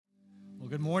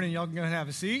Good morning. Y'all can go ahead and have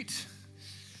a seat.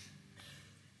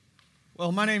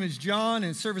 Well, my name is John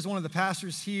and serve as one of the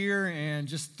pastors here, and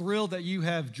just thrilled that you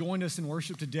have joined us in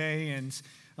worship today. And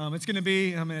it's going to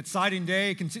be an exciting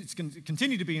day. It's going to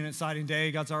continue to be an exciting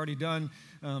day. God's already done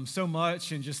so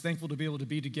much, and just thankful to be able to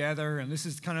be together. And this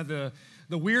is kind of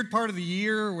the weird part of the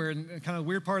year, where kind of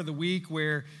weird part of the week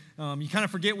where you kind of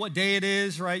forget what day it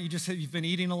is, right? You've been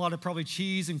eating a lot of probably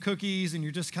cheese and cookies, and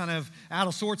you're just kind of out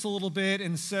of sorts a little bit.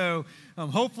 And so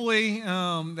hopefully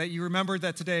that you remembered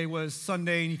that today was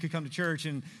Sunday and you could come to church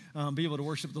and be able to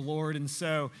worship the Lord. And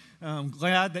so I'm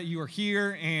glad that you are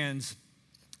here. And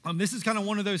this is kind of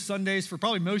one of those Sundays for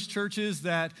probably most churches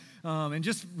that, and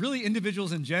just really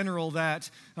individuals in general, that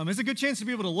it's a good chance to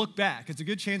be able to look back. It's a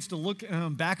good chance to look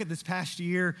back at this past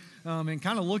year and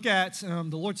kind of look at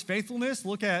the Lord's faithfulness,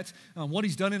 look at what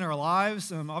He's done in our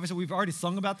lives. Obviously, we've already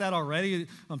sung about that already.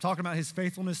 I'm talking about His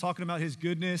faithfulness, talking about His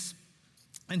goodness.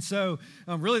 And so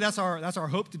really that's our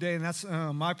hope today, and that's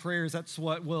my prayers. That's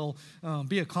what will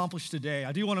be accomplished today.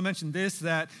 I do want to mention this,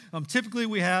 that typically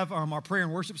we have our prayer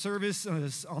and worship service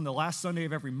on the last Sunday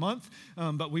of every month,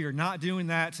 but we are not doing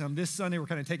that this Sunday. We're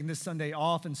kind of taking this Sunday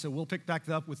off, and so we'll pick back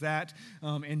up with that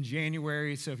in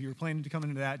January. So if you're planning to come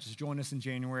into that, just join us in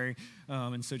January.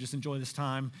 And so just enjoy this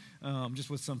time just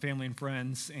with some family and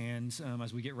friends, and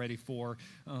as we get ready for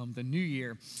the new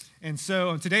year. And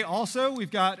so today also we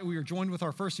are joined with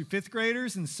our first through fifth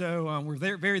graders, and so we're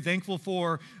very thankful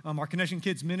for our Connection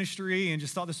Kids ministry, and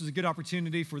just thought this was a good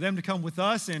opportunity for them to come with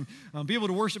us and be able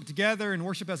to worship together and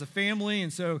worship as a family.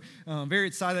 And so very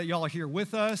excited that y'all are here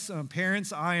with us.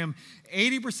 Parents, I am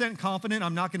 80% confident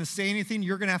I'm not going to say anything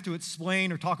you're going to have to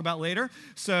explain or talk about later,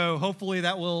 so hopefully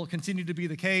that will continue to be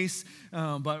the case,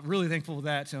 but really thankful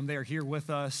that they are here with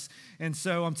us. And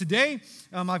so today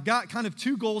I've got kind of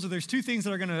two goals, or there's two things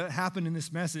that are going to happen in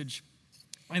this message.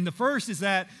 And the first is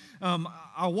that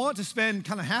I want to spend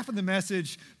kind of half of the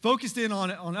message focused in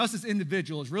on us as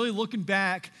individuals, really looking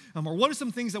back, or what are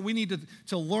some things that we need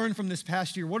to learn from this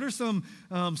past year? What are some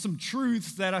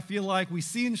truths that I feel like we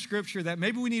see in Scripture that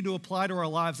maybe we need to apply to our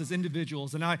lives as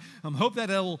individuals? And I hope that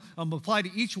it'll apply to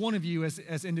each one of you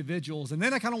as individuals. And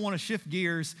then I kind of want to shift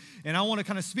gears, and I want to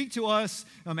kind of speak to us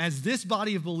as this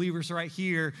body of believers right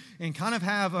here, and kind of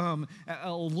have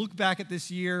a look back at this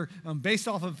year based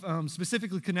off of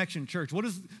specifically Connection Church. What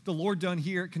has the Lord done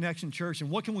here at Connection Church, and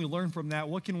what can we learn from that?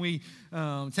 What can we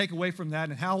take away from that,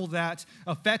 and how will that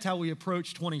affect how we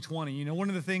approach 2020? You know, one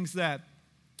of the things that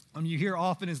you hear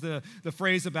often is the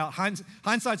phrase about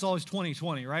hindsight's always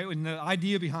 20/20, right? And the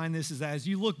idea behind this is that as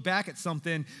you look back at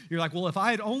something, you're like, well, if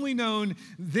I had only known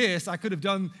this, I could have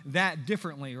done that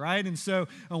differently, right? And so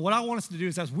what I want us to do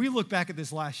is, as we look back at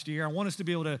this last year, I want us to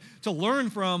be able to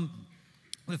learn from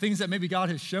the things that maybe God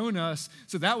has shown us,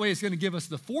 so that way it's going to give us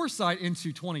the foresight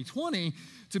into 2020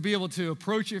 to be able to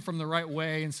approach it from the right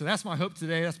way. And so that's my hope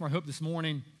today. That's my hope this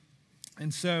morning.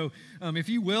 And so if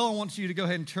you will, I want you to go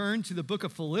ahead and turn to the book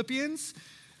of Philippians.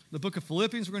 The book of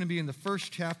Philippians, we're going to be in the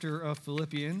first chapter of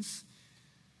Philippians.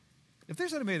 If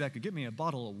there's anybody that could get me a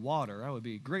bottle of water, I would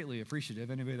be greatly appreciative.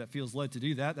 Anybody that feels led to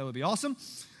do that, that would be awesome.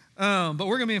 But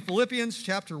we're going to be in Philippians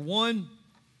chapter 1.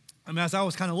 As I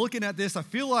was kind of looking at this, I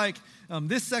feel like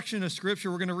this section of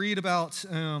Scripture, we're going to read about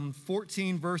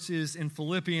 14 verses in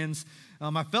Philippians.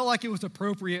 I felt like it was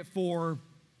appropriate for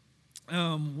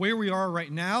where we are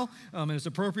right now. It's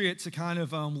appropriate to kind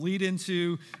of lead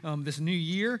into this new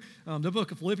year. The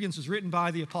book of Philippians was written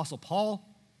by the Apostle Paul.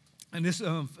 And this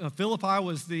Philippi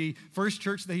was the first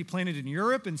church that he planted in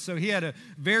Europe, and so he had a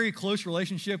very close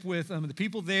relationship with the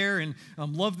people there, and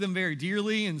loved them very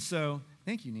dearly. And so,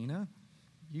 thank you, Nina.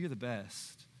 You're the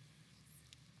best.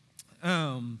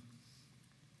 And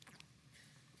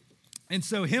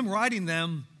so him writing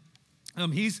them,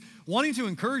 he's wanting to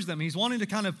encourage them. He's wanting to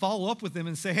kind of follow up with them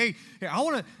and say, hey,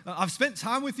 I've spent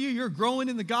time with you. You're growing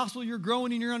in the gospel. You're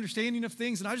growing in your understanding of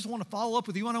things. And I just want to follow up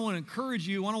with you. And I want to encourage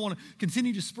you. And I want to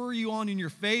continue to spur you on in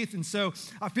your faith. And so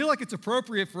I feel like it's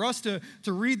appropriate for us to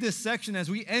read this section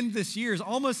as we end this year. It's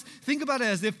almost, think about it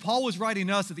as if Paul was writing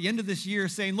us at the end of this year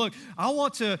saying, look, I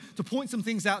want to point some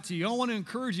things out to you. I want to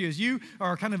encourage you as you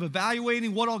are kind of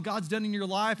evaluating what all God's done in your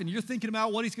life, and you're thinking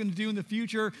about what He's going to do in the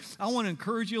future. I want to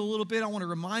encourage you a little bit. I want to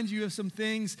remind you of some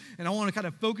things, and I want to kind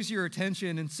of focus your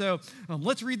attention. And so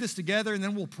let's read this together, and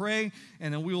then we'll pray,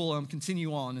 and then we will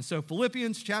continue on. And so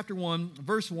Philippians chapter 1,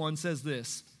 verse 1 says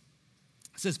this.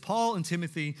 It says, Paul and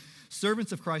Timothy,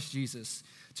 servants of Christ Jesus,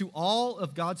 to all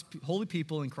of God's holy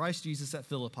people in Christ Jesus at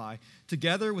Philippi,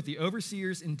 together with the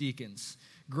overseers and deacons,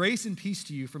 grace and peace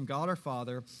to you from God our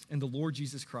Father and the Lord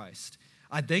Jesus Christ.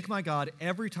 I thank my God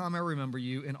every time I remember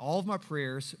you in all of my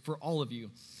prayers for all of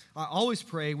you. I always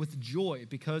pray with joy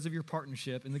because of your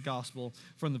partnership in the gospel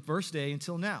from the first day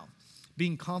until now,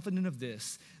 being confident of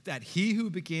this, that he who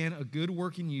began a good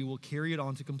work in you will carry it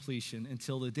on to completion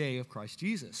until the day of Christ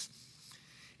Jesus.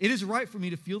 It is right for me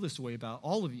to feel this way about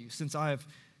all of you, since I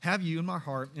have you in my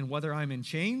heart, and whether I'm in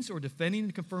chains or defending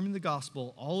and confirming the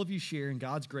gospel, all of you share in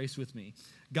God's grace with me.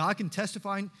 God can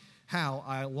testify how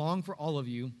I long for all of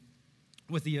you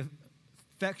with the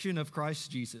affection of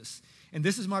Christ Jesus. And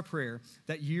this is my prayer,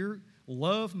 that your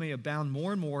love may abound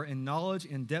more and more in knowledge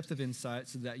and depth of insight,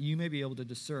 so that you may be able to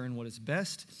discern what is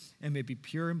best and may be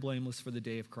pure and blameless for the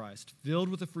day of Christ, filled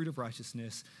with the fruit of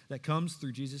righteousness that comes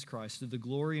through Jesus Christ to the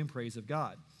glory and praise of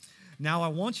God. Now I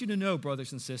want you to know,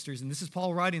 brothers and sisters, and this is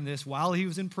Paul writing this while he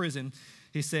was in prison,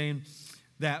 he's saying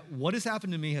that what has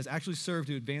happened to me has actually served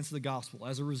to advance the gospel.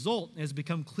 As a result, it has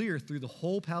become clear through the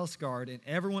whole palace guard and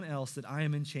everyone else that I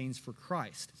am in chains for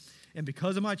Christ. And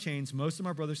because of my chains, most of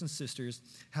my brothers and sisters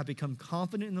have become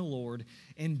confident in the Lord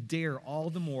and dare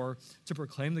all the more to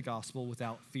proclaim the gospel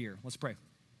without fear. Let's pray.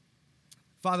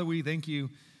 Father, we thank you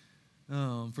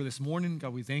for this morning.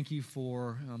 God, we thank you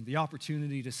for the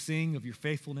opportunity to sing of your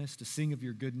faithfulness, to sing of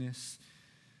your goodness.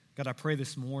 God, I pray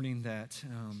this morning that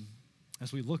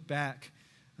as we look back,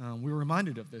 we're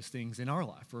reminded of those things in our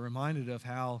life. We're reminded of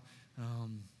how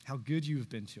good you have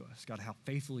been to us. God, how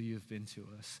faithful you have been to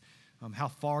us. How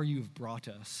far you have brought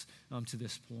us to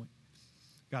this point.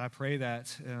 God, I pray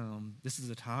that this is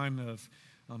a time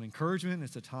of encouragement.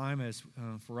 It's a time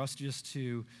for us just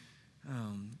to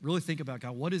really think about,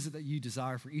 God, what is it that you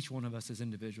desire for each one of us as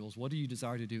individuals? What do you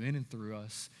desire to do in and through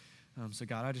us? So,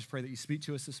 God, I just pray that you speak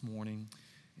to us this morning,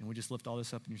 and we just lift all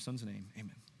this up in your son's name.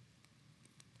 Amen.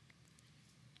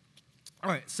 All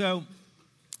right, so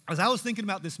as I was thinking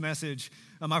about this message,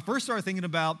 I first started thinking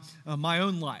about my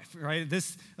own life, right?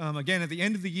 This, again, at the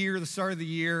end of the year, the start of the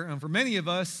year, for many of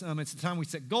us, it's the time we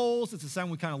set goals. It's the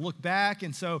time we kind of look back.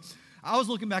 And so I was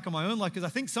looking back on my own life because I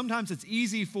think sometimes it's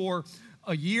easy for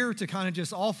a year to kind of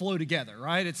just all flow together,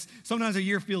 right? Sometimes a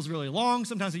year feels really long,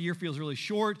 sometimes a year feels really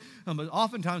short, but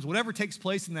oftentimes whatever takes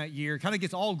place in that year kind of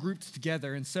gets all grouped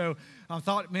together. And so I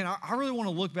thought, man, I really want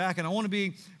to look back and I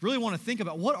really want to think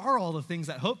about what are all the things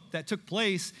that took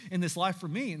place in this life for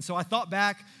me. And so I thought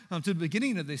back to the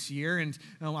beginning of this year, and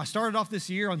I started off this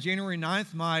year on January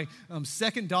 9th. My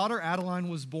second daughter, Adeline,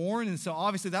 was born, and so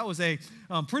obviously that was a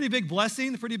pretty big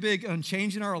blessing, a pretty big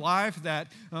change in our life. That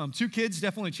 2 kids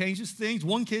definitely changes things.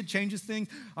 1 kid changes things.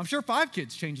 I'm sure 5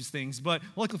 kids changes things, but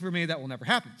luckily for me, that will never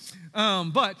happen.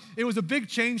 But it was a big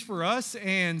change for us,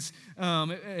 and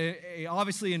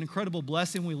obviously an incredible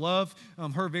blessing. We love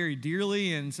her very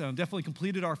dearly, and definitely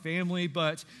completed our family.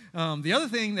 But the other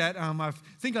thing that I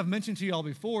think I've mentioned to you all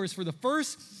before is for the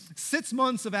first 6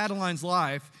 months of Adeline's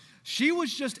life, she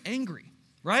was just angry,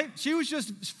 right? She was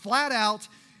just flat out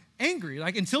angry.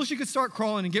 Like, until she could start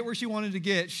crawling and get where she wanted to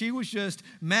get, she was just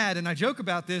mad. And I joke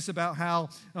about this, about how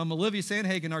Olivia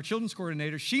Sandhagen, our children's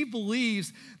coordinator, she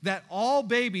believes that all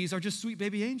babies are just sweet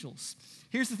baby angels.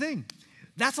 Here's the thing.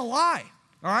 That's a lie,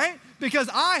 all right? Because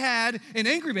I had an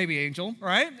angry baby angel,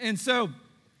 right? And so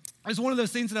it's one of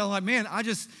those things that I'm like, man,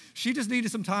 she just needed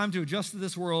some time to adjust to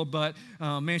this world, but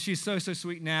man, she's so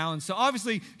sweet now. And so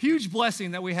obviously, huge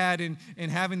blessing that we had in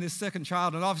having this second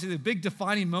child, and obviously the big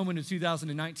defining moment of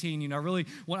 2019. Really,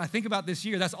 when I think about this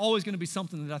year, that's always going to be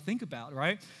something that I think about,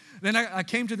 right? Then I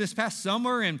came to this past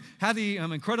summer and had the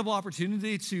incredible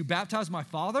opportunity to baptize my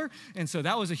father. And so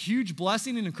that was a huge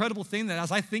blessing, an incredible thing that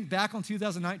as I think back on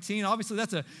 2019, obviously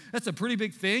that's a pretty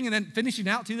big thing. And then finishing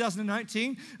out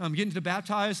 2019, getting to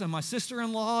baptize my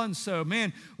sister-in-law. And so,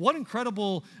 man, what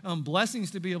incredible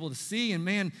blessings to be able to see. And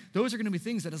man, those are going to be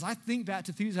things that as I think back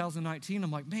to 2019,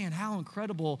 I'm like, man, how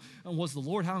incredible was the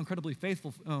Lord? How incredibly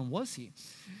faithful was he?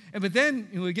 But then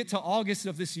we get to August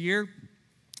of this year.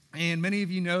 And many of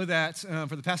you know that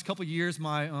for the past couple of years,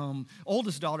 my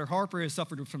oldest daughter, Harper, has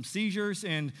suffered from seizures.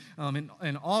 And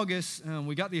in August,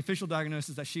 we got the official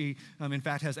diagnosis that she, in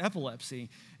fact, has epilepsy.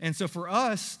 And so for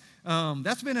us,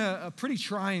 that's been a pretty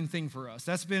trying thing for us.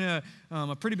 That's been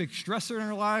a pretty big stressor in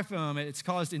our life. It's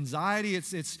caused anxiety.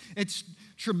 It's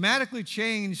traumatically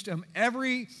changed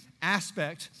every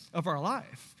aspect of our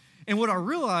life. And what I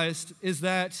realized is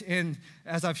that, and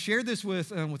as I've shared this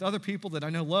with other people that I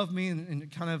know love me and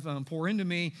kind of pour into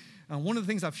me, one of the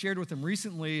things I've shared with them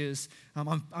recently is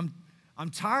I'm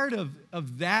tired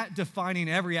of that defining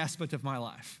every aspect of my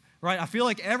life, right? I feel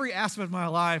like every aspect of my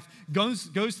life goes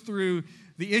through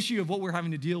the issue of what we're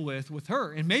having to deal with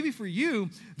her. And maybe for you,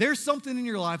 there's something in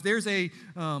your life, there's a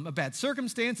bad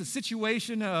circumstance, a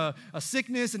situation, a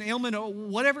sickness, an ailment, or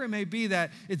whatever it may be,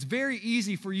 that it's very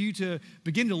easy for you to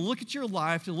begin to look at your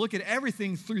life, to look at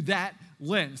everything through that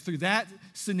lens, through that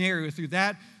scenario, through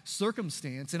that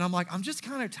circumstance. And I'm like, I'm just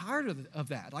kind of tired of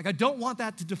that. Like, I don't want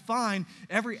that to define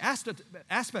every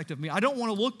aspect of me. I don't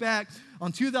want to look back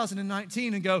on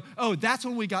 2019 and go, oh, that's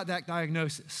when we got that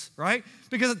diagnosis, right?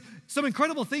 Because some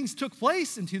incredible things took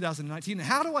place in 2019.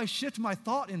 How do I shift my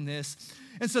thought in this?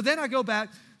 And so then I go back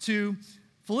to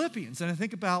Philippians and I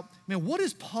think about, man, what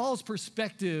is Paul's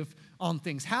perspective on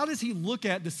things? How does he look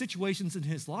at the situations in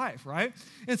his life, right?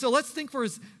 And so let's think for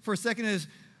a second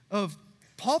of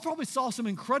Paul probably saw some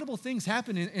incredible things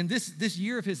happen in this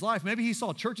year of his life. Maybe he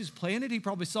saw churches planted. He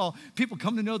probably saw people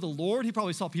come to know the Lord. He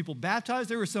probably saw people baptized.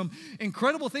 There were some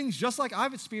incredible things, just like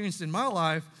I've experienced in my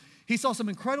life. He saw some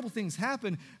incredible things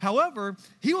happen. However,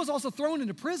 he was also thrown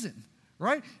into prison,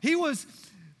 right? He was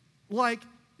like,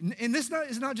 and this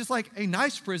is not just like a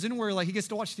nice prison where like he gets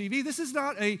to watch TV. This is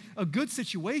not a good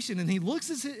situation. And he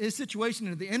looks at his situation,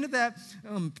 and at the end of that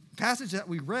passage that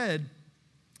we read,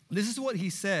 this is what he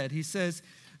said. He says,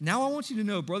 now I want you to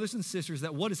know, brothers and sisters,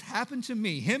 that what has happened to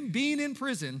me, him being in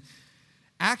prison,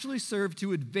 actually served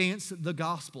to advance the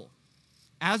gospel.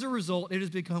 As a result, it has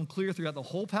become clear throughout the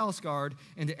whole palace guard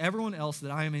and to everyone else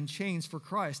that I am in chains for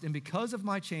Christ. And because of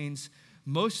my chains,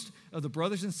 most of the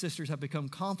brothers and sisters have become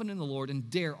confident in the Lord and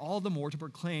dare all the more to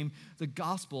proclaim the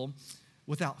gospel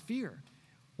without fear.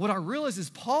 What I realize is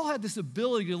Paul had this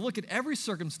ability to look at every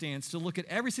circumstance, to look at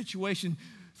every situation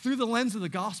through the lens of the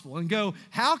gospel and go,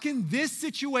 how can this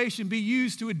situation be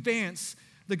used to advance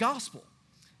the gospel?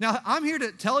 Now, I'm here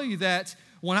to tell you that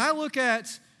when I look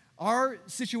at our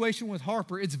situation with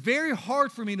Harper, it's very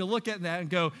hard for me to look at that and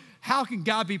go, how can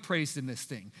God be praised in this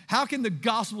thing? How can the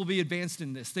gospel be advanced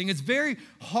in this thing? It's very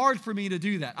hard for me to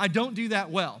do that. I don't do that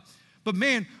well. But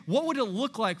man, what would it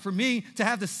look like for me to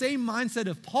have the same mindset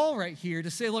of Paul right here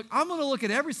to say, look, I'm going to look at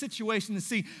every situation and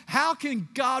see how can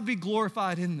God be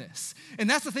glorified in this? And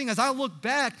that's the thing, as I look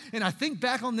back and I think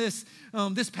back on this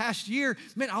past year,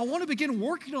 man, I want to begin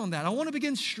working on that. I want to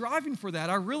begin striving for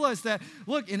that. I realize that,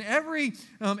 look, in every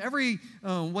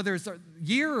whether it's a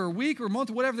year or week or month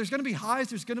or whatever, there's going to be highs,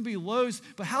 there's going to be lows,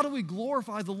 but how do we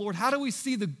glorify the Lord? How do we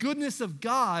see the goodness of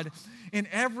God in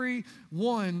every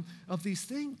one of these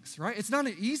things, right? It's not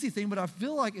an easy thing, but I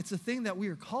feel like it's a thing that we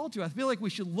are called to. I feel like we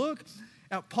should look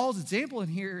at Paul's example in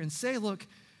here and say, look,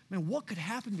 man, what could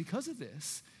happen because of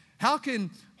this? How can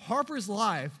Harper's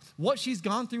life, what she's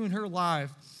gone through in her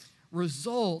life,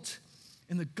 result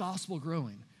in the gospel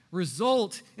growing,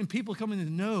 result in people coming to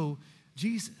know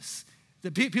Jesus?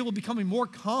 That people becoming more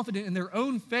confident in their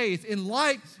own faith in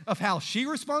light of how she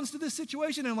responds to this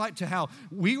situation and in light to how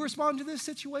we respond to this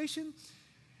situation.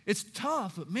 It's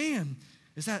tough, but man,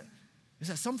 is that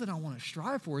something I want to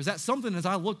strive for? Is that something as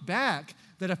I look back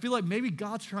that I feel like maybe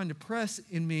God's trying to press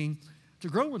in me to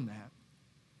grow in that?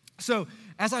 So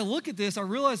as I look at this, I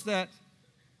realize that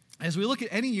as we look at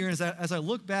any year, as I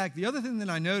look back, the other thing that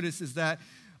I notice is that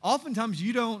oftentimes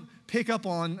you don't pick up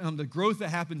on the growth that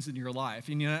happens in your life.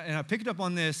 And I picked up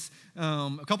on this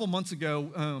a couple months ago.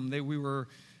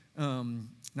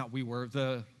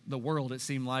 The world, it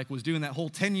seemed like, was doing that whole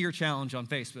 10-year challenge on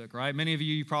Facebook, right? Many of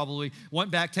you probably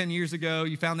went back 10 years ago.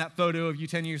 You found that photo of you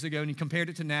 10 years ago, and you compared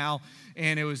it to now,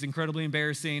 and it was incredibly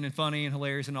embarrassing and funny and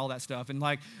hilarious and all that stuff. And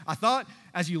like, I thought,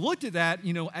 as you looked at that,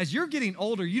 as you're getting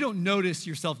older, you don't notice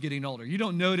yourself getting older. You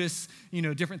don't notice,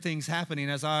 different things happening.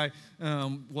 As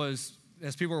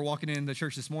people were walking in the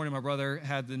church this morning, my brother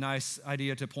had the nice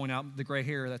idea to point out the gray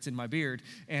hair that's in my beard.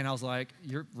 And I was like,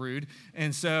 you're rude.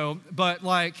 And so, but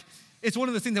like, it's one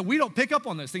of the things that we don't pick up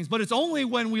on those things, but it's only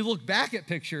when we look back at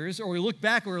pictures or we look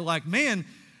back and we're like, man,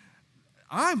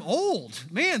 I'm old.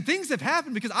 Man, things have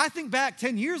happened, because I think back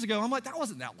 10 years ago, I'm like, that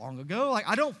wasn't that long ago. Like,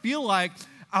 I don't feel like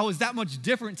I was that much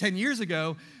different 10 years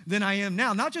ago than I am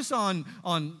now. Not just on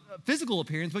physical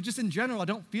appearance, but just in general, I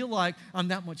don't feel like I'm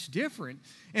that much different.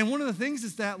 And one of the things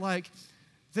is that, like,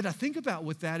 that I think about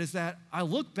with that is that I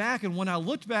look back, and when I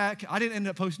looked back, I didn't end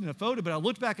up posting a photo, but I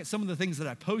looked back at some of the things that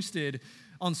I posted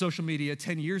on social media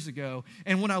 10 years ago.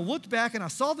 And when I looked back and I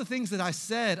saw the things that I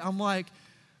said, I'm like,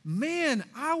 man,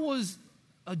 I was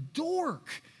a dork.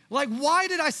 Like, why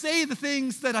did I say the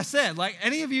things that I said? Like,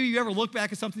 any of you ever look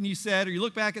back at something you said, or you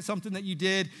look back at something that you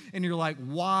did, and you're like,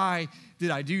 why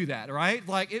did I do that, right?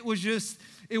 Like, it was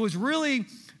really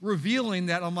revealing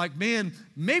that I'm like, man,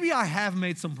 maybe I have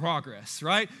made some progress,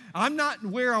 right? I'm not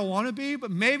where I want to be, but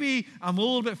maybe I'm a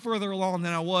little bit further along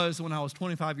than I was when I was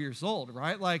 25 years old,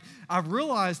 right? Like, I've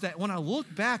realized that when I look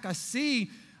back, I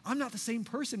see I'm not the same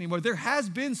person anymore. There has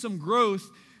been some growth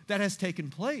that has taken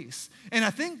place. And I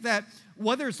think that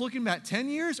whether it's looking back 10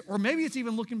 years or maybe it's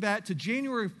even looking back to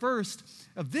January 1st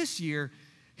of this year,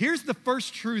 here's the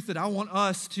first truth that I want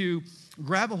us to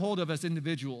grab a hold of as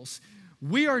individuals.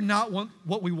 We are not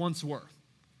what we once were.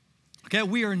 Okay,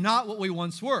 we are not what we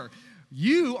once were.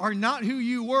 You are not who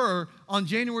you were on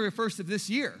January 1st of this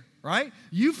year, right?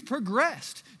 You've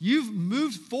progressed. You've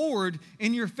moved forward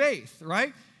in your faith,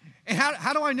 right? And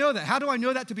how do I know that? How do I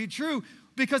know that to be true?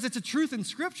 Because it's a truth in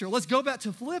Scripture. Let's go back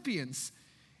to Philippians.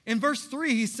 In verse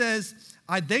 3, he says,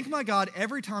 I thank my God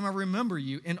every time I remember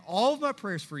you. In all of my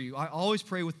prayers for you, I always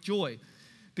pray with joy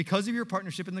because of your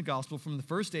partnership in the gospel from the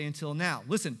first day until now.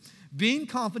 Listen, being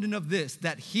confident of this,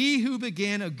 that he who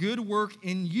began a good work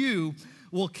in you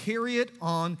will carry it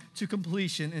on to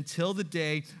completion until the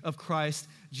day of Christ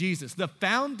Jesus. The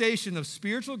foundation of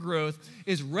spiritual growth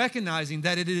is recognizing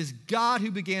that it is God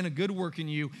who began a good work in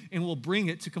you and will bring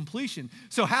it to completion.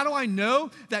 So how do I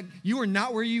know that you are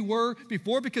not where you were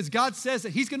before? Because God says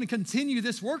that he's going to continue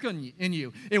this work in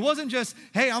you. It wasn't just,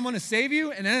 hey, I'm going to save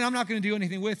you and then I'm not going to do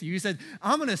anything with you. He said,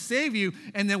 I'm going to save you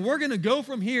and then we're going to go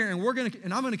from here and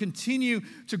I'm going to continue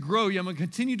to grow you. I'm going to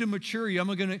continue to mature you. I'm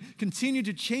going to continue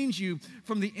to change you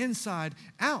from the inside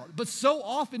out. But so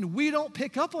often we don't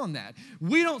pick up on that.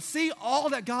 We don't see all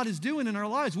that God is doing in our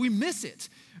lives. We miss it,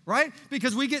 right?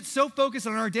 Because we get so focused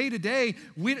on our day-to-day,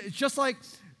 just like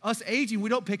us aging, we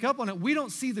don't pick up on it. We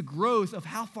don't see the growth of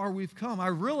how far we've come. I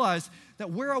realized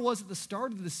that where I was at the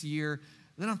start of this year,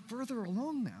 that I'm further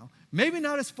along now. Maybe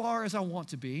not as far as I want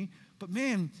to be, but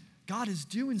man, God is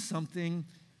doing something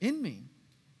in me.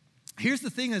 Here's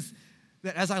the thing is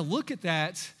that as I look at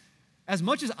that, as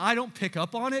much as I don't pick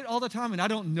up on it all the time and I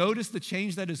don't notice the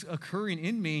change that is occurring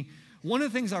in me, one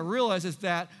of the things I realize is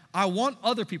that I want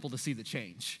other people to see the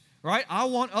change, right? I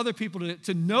want other people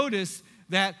to notice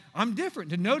that I'm different,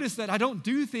 to notice that I don't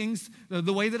do things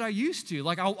the way that I used to.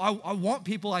 Like I want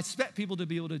people, I expect people to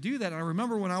be able to do that. And I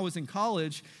remember when I was in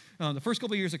college, the first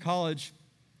couple of years of college,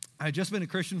 I had just been a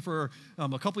Christian for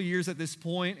a couple of years at this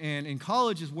point, and in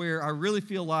college is where I really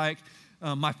feel like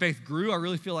my faith grew. I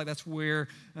really feel like that's where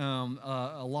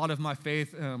a lot of my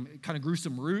faith kind of grew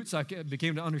some roots. I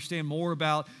began to understand more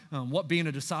about what being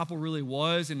a disciple really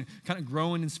was and kind of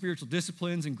growing in spiritual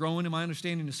disciplines and growing in my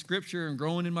understanding of Scripture and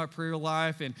growing in my prayer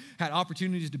life and had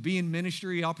opportunities to be in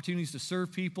ministry, opportunities to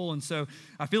serve people. And so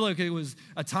I feel like it was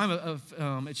a time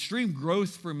of extreme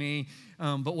growth for me.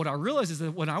 But what I realized is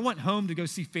that when I went home to go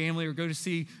see family or go to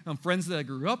see friends that I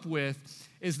grew up with,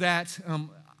 is that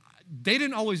they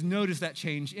didn't always notice that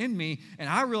change in me, and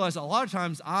I realized a lot of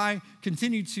times I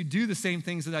continued to do the same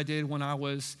things that I did when I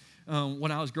was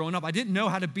growing up. I didn't know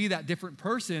how to be that different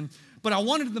person, but I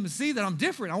wanted them to see that I'm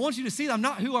different. I want you to see that I'm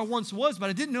not who I once was, but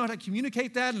I didn't know how to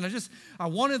communicate that, and I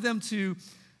wanted them to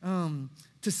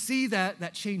see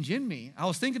that change in me. I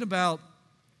was thinking about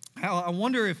how I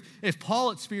wonder if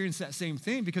Paul experienced that same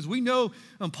thing, because we know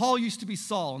Paul used to be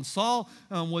Saul, and Saul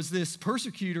was this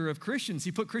persecutor of Christians.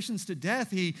 He put Christians to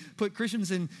death. He put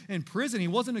Christians in prison. He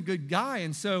wasn't a good guy,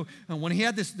 and so when he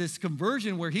had this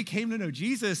conversion where he came to know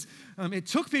Jesus, it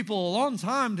took people a long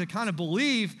time to kind of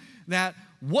believe that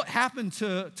what happened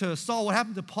to Saul, what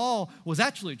happened to Paul was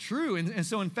actually true. And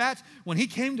so, in fact, when he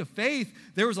came to faith,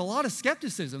 there was a lot of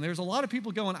skepticism. There was a lot of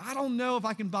people going, I don't know if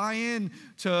I can buy in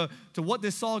to what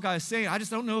this Saul guy is saying. I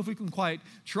just don't know if we can quite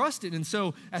trust it. And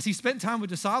so, as he spent time with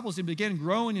disciples and began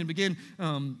growing and began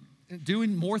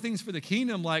doing more things for the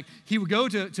kingdom, like he would go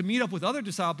to meet up with other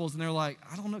disciples, and they're like,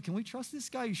 I don't know, can we trust this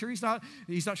guy? You sure he's not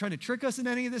trying to trick us in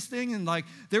any of this thing? And like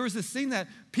there was this thing that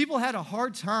people had a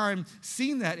hard time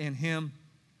seeing that in him.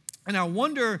 And I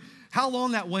wonder how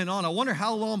long that went on. I wonder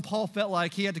how long Paul felt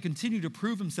like he had to continue to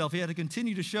prove himself. He had to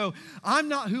continue to show, I'm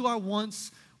not who I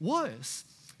once was.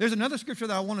 There's another scripture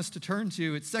that I want us to turn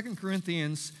to. It's 2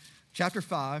 Corinthians chapter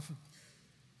 5.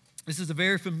 This is a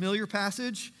very familiar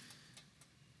passage.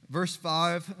 Chapter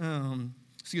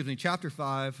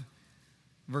 5,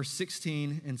 verse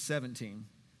 16 and 17.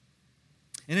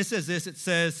 And it says this, it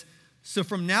says, so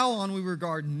from now on we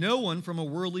regard no one from a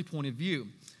worldly point of view.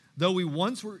 Though we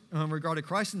once regarded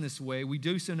Christ in this way, we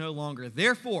do so no longer.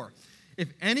 Therefore, if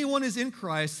anyone is in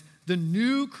Christ, the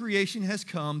new creation has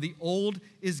come, the old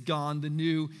is gone, the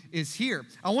new is here.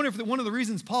 I wonder if one of the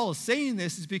reasons Paul is saying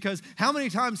this is because how many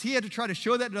times he had to try to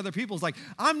show that to other people. It's like,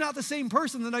 I'm not the same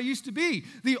person that I used to be.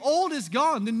 The old is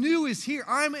gone, the new is here.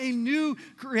 I'm a new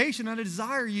creation. I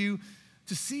desire you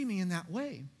to see me in that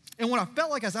way. And what I felt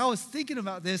like as I was thinking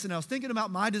about this, and I was thinking about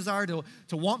my desire to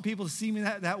want people to see me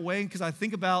that way, because I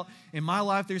think about in my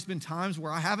life, there's been times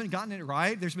where I haven't gotten it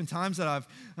right. There's been times that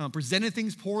I've presented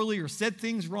things poorly or said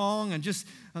things wrong and just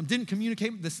didn't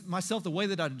communicate myself the way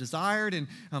that I desired. And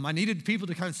I needed people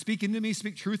to kind of speak into me,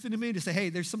 speak truth into me, to say, hey,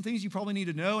 there's some things you probably need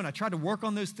to know. And I tried to work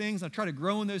on those things. I try to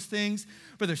grow in those things.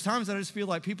 But there's times that I just feel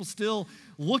like people still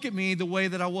look at me the way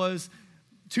that I was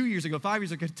 2 years ago, 5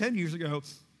 years ago, 10 years ago,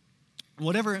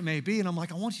 whatever it may be. And I'm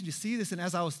like, I want you to see this. And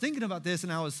as I was thinking about this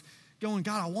and I was going,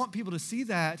 God, I want people to see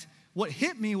that, what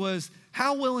hit me was,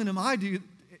 how willing am I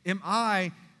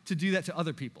to do that to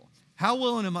other people? How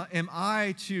willing am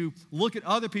I to look at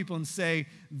other people and say,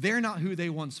 they're not who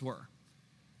they once were?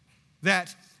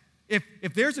 That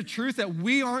if there's a truth that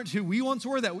we aren't who we once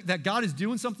were, that God is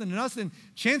doing something in us, then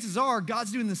chances are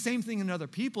God's doing the same thing in other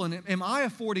people. And am I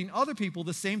affording other people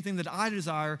the same thing that I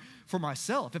desire for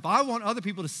myself? If I want other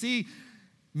people to see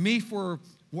me for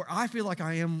where I feel like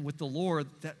I am with the Lord,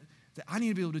 that I need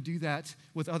to be able to do that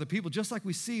with other people. Just like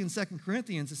we see in 2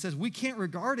 Corinthians, it says we can't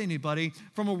regard anybody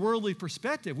from a worldly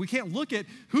perspective. We can't look at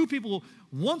who people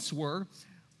once were.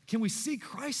 Can we see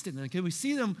Christ in them? Can we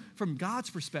see them from God's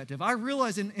perspective? I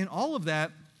realize in all of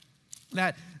that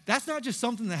that's not just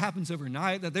something that happens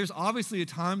overnight, that there's obviously a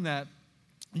time that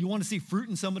you want to see fruit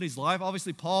in somebody's life.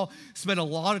 Obviously, Paul spent a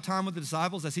lot of time with the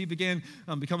disciples as he began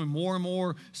becoming more and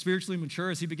more spiritually mature,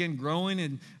 as he began growing.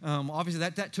 And obviously,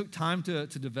 that took time to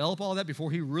develop all that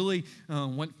before he really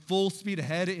went full speed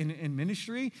ahead in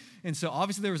ministry. And so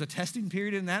obviously, there was a testing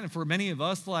period in that. And for many of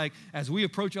us, like as we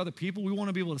approach other people, we want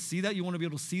to be able to see that. You want to be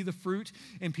able to see the fruit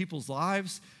in people's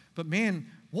lives. But man,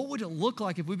 what would it look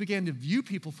like if we began to view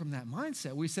people from that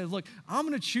mindset? We said, look, I'm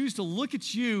going to choose to look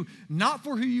at you not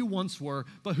for who you once were,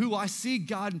 but who I see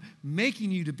God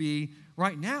making you to be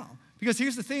right now. Because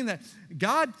here's the thing, that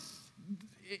God,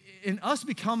 in us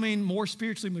becoming more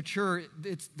spiritually mature,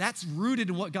 that's rooted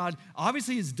in what God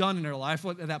obviously has done in our life,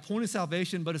 at that point of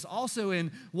salvation, but it's also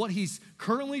in what he's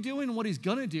currently doing and what he's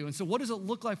going to do. And so what does it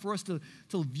look like for us to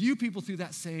view people through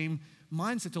that same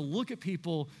mindset, to look at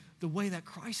people the way that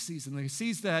Christ sees them? He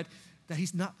sees that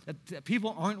he's not, that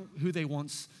people aren't who they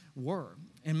once were.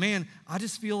 And man, I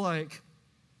just feel like,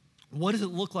 what does it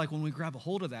look like when we grab a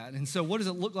hold of that? And so what does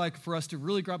it look like for us to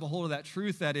really grab a hold of that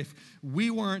truth, that if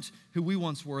we weren't who we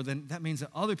once were, then that means that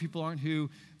other people aren't who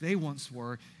they once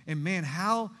were? And man,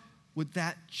 how would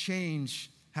that change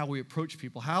how we approach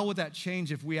people? How would that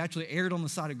change if we actually erred on the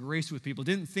side of grace with people,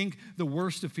 didn't think the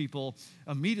worst of people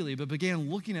immediately, but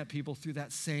began looking at people through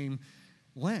that same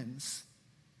lens?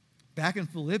 Back in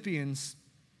Philippians,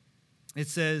 it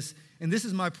says, and this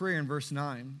is my prayer in verse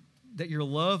 9, that your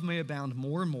love may abound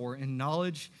more and more in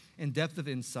knowledge and depth of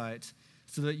insight,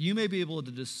 so that you may be able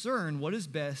to discern what is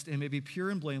best and may be pure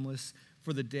and blameless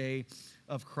for the day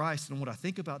of Christ. And what I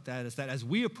think about that is that as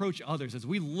we approach others, as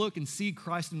we look and see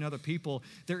Christ in other people,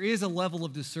 there is a level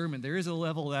of discernment. There is a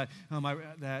level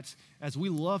that as we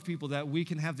love people, that we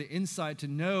can have the insight to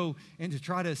know and to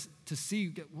try to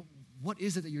see what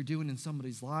is it that you're doing in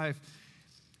somebody's life.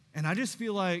 And I just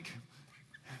feel like,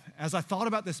 as I thought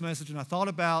about this message and I thought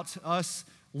about us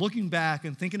looking back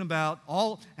and thinking about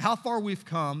how far we've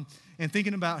come and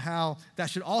thinking about how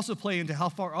that should also play into how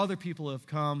far other people have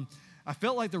come, I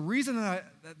felt like the reason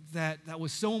that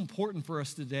was so important for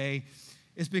us today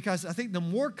is because I think the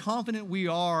more confident we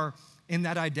are in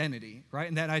that identity, right?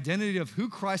 In that identity of who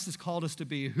Christ has called us to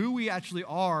be, who we actually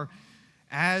are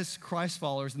as Christ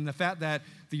followers, and the fact that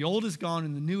the old is gone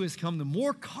and the new has come, the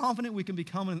more confident we can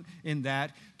become in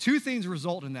that, two things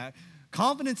result in that.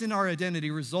 Confidence in our identity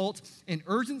results in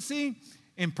urgency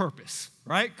and purpose,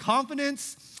 right?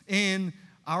 Confidence in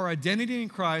our identity in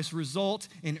Christ result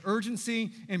in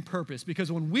urgency and purpose,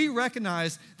 because when we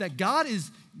recognize that God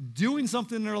is doing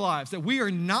something in our lives, that we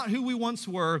are not who we once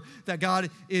were, that God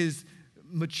is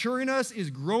maturing us, is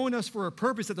growing us for a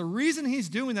purpose, that the reason he's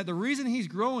doing that, the reason he's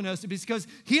growing us is because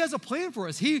he has a plan for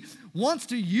us. He wants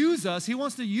to use us. He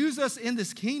wants to use us in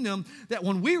this kingdom, that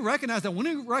when we recognize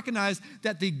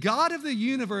that the God of the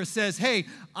universe says, hey,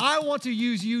 I want to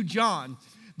use you, John,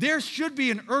 there should be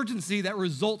an urgency that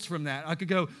results from that. I could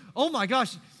go, oh my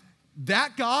gosh,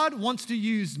 that God wants to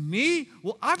use me?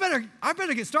 Well, I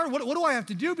better get started. What do I have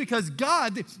to do? Because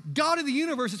God, the God of the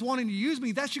universe, is wanting to use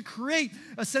me. That should create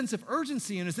a sense of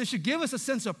urgency in us. This should give us a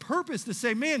sense of purpose to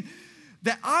say, man,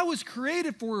 that I was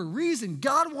created for a reason.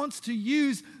 God wants to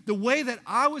use the way that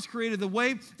I was created, the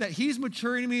way that he's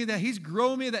maturing me, that he's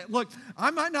growing me, that, look,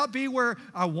 I might not be where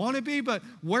I want to be, but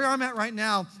where I'm at right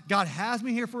now, God has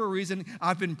me here for a reason.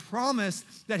 I've been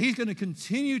promised that he's going to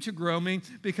continue to grow me,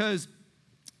 because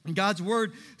And God's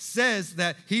word says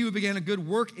that he who began a good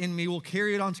work in me will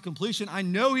carry it on to completion. I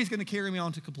know he's going to carry me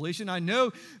on to completion. I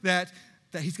know that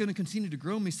he's going to continue to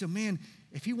grow me. So, man,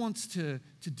 if he wants to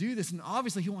do this, and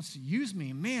obviously he wants to use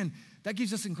me, man, that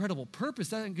gives us incredible purpose.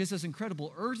 That gives us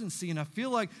incredible urgency. And I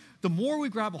feel like the more we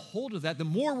grab a hold of that, the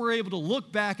more we're able to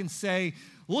look back and say,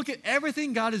 look at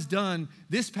everything God has done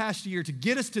this past year to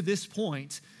get us to this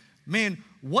point. Man,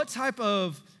 what type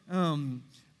of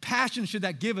passion should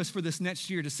that give us for this next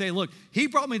year to say, look, he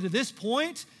brought me to this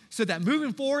point so that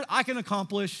moving forward, I can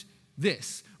accomplish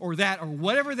this or that or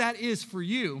whatever that is for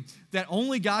you that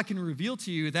only God can reveal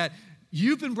to you, that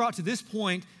you've been brought to this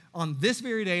point on this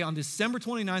very day, on December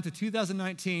 29th of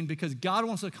 2019, because God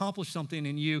wants to accomplish something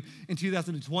in you in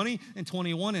 2020 and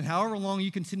 21 and however long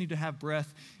you continue to have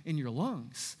breath in your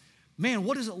lungs. Man,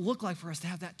 what does it look like for us to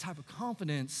have that type of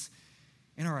confidence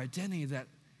in our identity that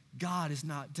God is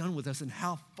not done with us and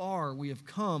how far we have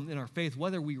come in our faith,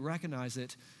 whether we recognize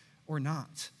it or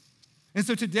not. And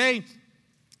so today,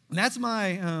 that's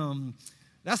my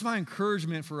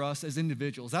encouragement for us as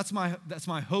individuals. That's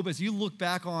my hope as you look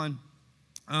back on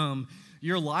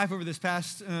your life over this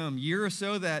past year or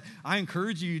so, that I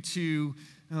encourage you to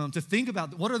think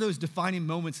about what are those defining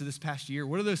moments of this past year?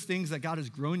 What are those things that God has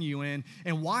grown you in,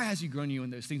 and why has he grown you in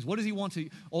those things? What does he want to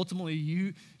ultimately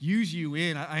use you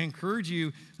in? I encourage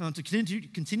you to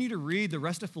continue to read the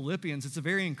rest of Philippians. It's a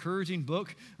very encouraging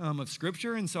book of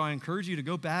Scripture, and so I encourage you to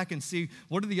go back and see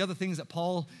what are the other things that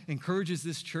Paul encourages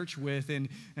this church with, and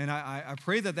I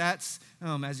pray that that's,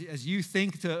 as you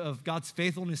think of God's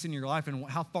faithfulness in your life and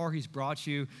how far he's brought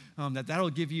you, that'll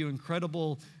give you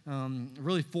incredible,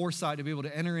 really foresight to be able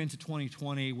to enter into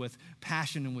 2020 with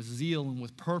passion and with zeal and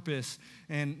with purpose.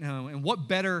 And what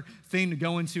better thing to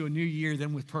go into a new year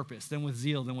than with purpose, than with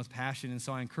zeal, than with passion. And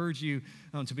so I encourage you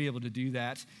to be able to do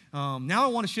that. Now I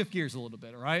want to shift gears a little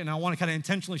bit, all right? And I want to kind of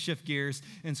intentionally shift gears.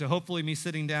 And so hopefully me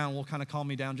sitting down will kind of calm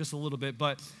me down just a little bit.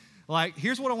 But like,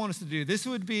 here's what I want us to do. This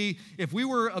would be, if we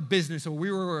were a business or we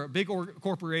were a big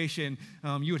corporation,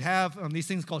 you would have these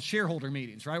things called shareholder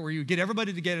meetings, right? Where you get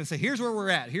everybody together and say, here's where we're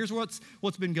at. Here's what's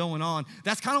been going on.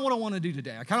 That's kind of what I want to do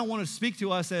today. I kind of want to speak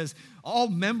to us as all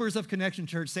members of Connection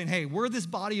Church saying, hey, we're this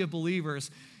body of believers,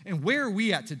 and where are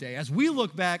we at today? As we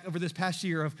look back over this past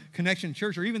year of Connection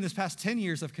Church, or even this past 10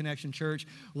 years of Connection Church,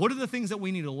 what are the things that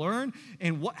we need to learn,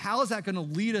 and how is that going to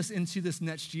lead us into this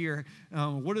next year?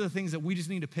 What are the things that we just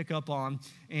need to pick up on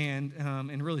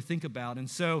and really think about? And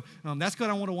so that's what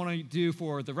I want to do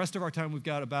for the rest of our time. We've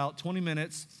got about 20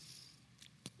 minutes,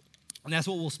 and that's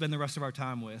what we'll spend the rest of our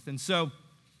time with. And so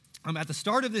at the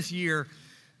start of this year,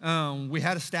 we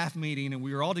had a staff meeting, and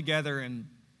we were all together and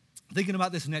thinking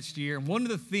about this next year. And one of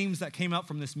the themes that came out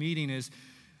from this meeting is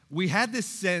we had this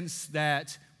sense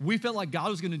that we felt like God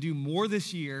was going to do more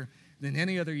this year than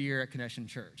any other year at Connection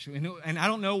Church. And I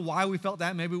don't know why we felt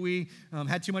that. Maybe we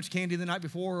had too much candy the night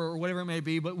before or whatever it may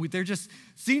be, but there just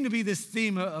seemed to be this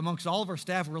theme amongst all of our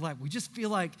staff. We're like, we just feel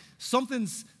like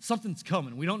something's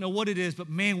coming. We don't know what it is, but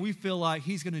man, we feel like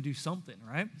he's going to do something,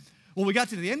 right? Well, we got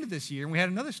to the end of this year, and we had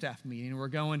another staff meeting,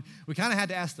 and we kind of had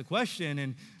to ask the question,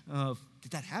 and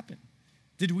did that happen?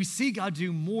 Did we see God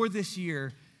do more this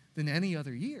year than any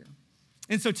other year?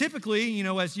 And so typically,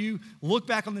 as you look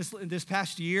back on this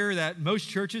past year, that most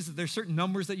churches, that there's certain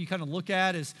numbers that you kind of look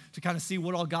at is to kind of see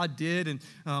what all God did. And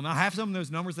I have some of those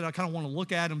numbers that I kind of want to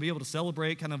look at and be able to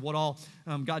celebrate kind of what all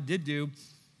God did do.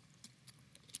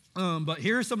 But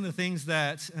here are some of the things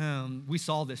that we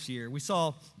saw this year. We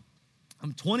saw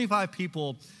 25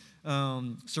 people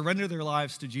surrender their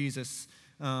lives to Jesus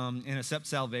and accept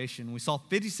salvation. We saw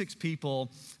 56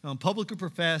 people publicly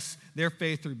profess their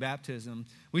faith through baptism.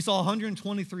 We saw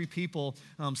 123 people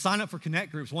sign up for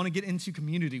connect groups, want to get into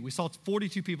community. We saw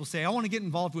 42 people say, I want to get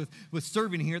involved with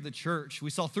serving here at the church. We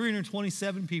saw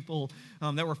 327 people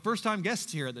that were first-time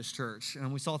guests here at this church.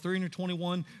 And we saw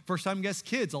 321 first-time guest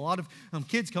kids, a lot of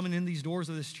kids coming in these doors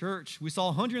of this church. We saw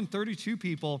 132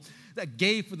 people that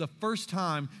gave for the first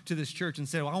time to this church and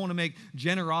said, well, I want to make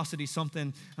generosity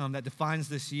something that defines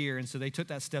this year. And so they took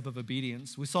that step of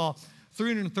obedience. We saw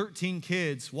 313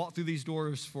 kids walk through these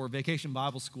doors for Vacation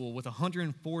Bible School with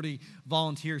 140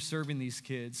 volunteers serving these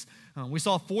kids. We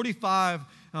saw 45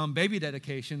 baby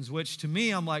dedications, which to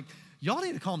me, I'm like, y'all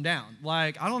need to calm down.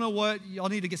 Like, I don't know what, y'all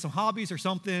need to get some hobbies or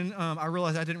something. I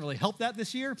realized I didn't really help that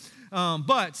this year.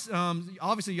 But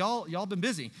obviously, y'all been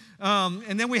busy.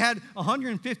 And then we had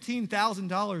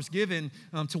 $115,000 given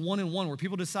to One and One, where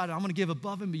people decided, I'm going to give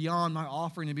above and beyond my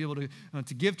offering and be able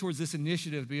to give towards this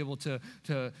initiative, be able to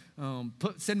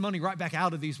send money right back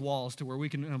out of these walls to where we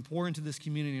can pour into this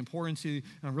community and pour into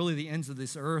really the ends of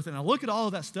this earth. And I look at all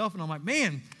of that stuff, and I'm like,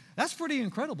 man, That's pretty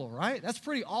incredible, right? That's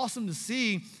pretty awesome to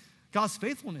see God's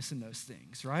faithfulness in those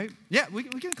things, right? Yeah, we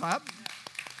can clap.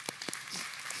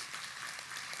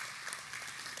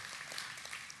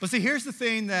 But see, here's the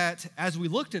thing that as we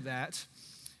looked at that,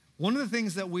 one of the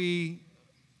things that we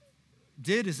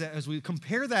did is that as we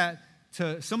compare that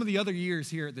to some of the other years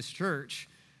here at this church,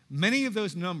 many of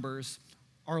those numbers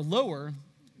are lower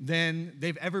than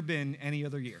they've ever been any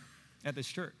other year at this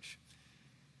church.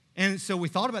 And so we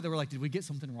thought about that. We're like, did we get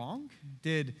something wrong?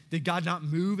 Did God not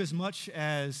move as much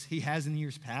as he has in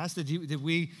years past? Did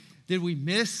we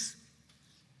miss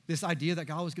this idea that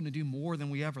God was going to do more than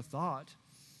we ever thought?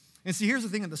 And see, here's the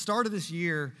thing. At the start of this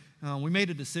year, we made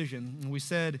a decision. And we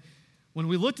said, when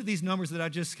we looked at these numbers that I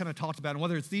just kind of talked about, and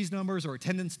whether it's these numbers or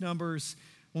attendance numbers,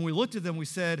 when we looked at them, we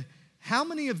said, how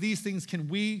many of these things can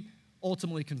we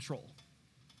ultimately control?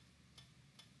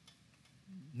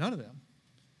 None of them.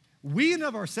 We in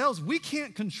of ourselves, we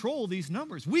can't control these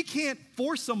numbers. We can't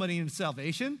force somebody into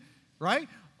salvation, right?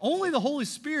 Only the Holy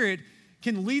Spirit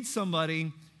can lead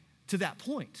somebody to that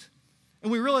point.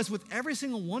 And we realize with every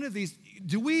single one of these,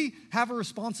 do we have a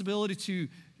responsibility to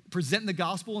present the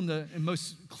gospel in the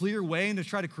most clear way and to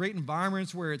try to create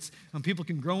environments where it's people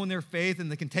can grow in their faith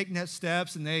and they can take next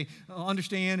steps and they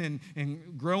understand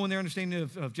and grow in their understanding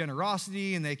of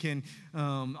generosity, and they can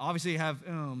obviously have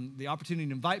the opportunity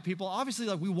to invite people. Obviously,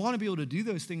 like, we want to be able to do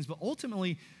those things, but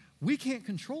ultimately, we can't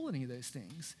control any of those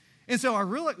things. And so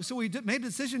we made a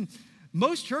decision.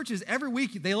 Most churches, every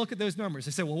week, they look at those numbers.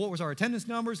 They say, well, what was our attendance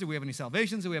numbers? Do we have any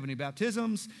salvations? Do we have any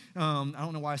baptisms? I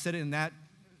don't know why I said it in that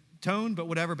tone, but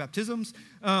whatever, baptisms.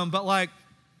 And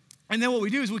then what we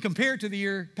do is we compare it to the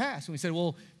year past. And we said,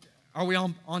 well, are we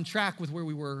on track with where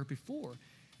we were before?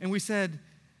 And we said,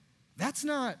 that's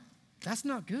not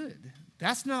good.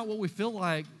 That's not what we feel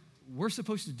like we're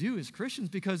supposed to do as Christians,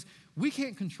 because we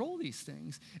can't control these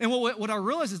things. And what I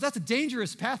realize is that's a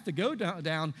dangerous path to go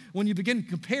down when you begin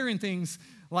comparing things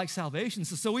like salvation.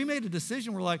 So we made a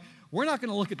decision. We're like, we're not going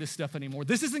to look at this stuff anymore.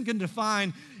 This isn't going to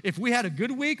define if we had a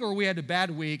good week or we had a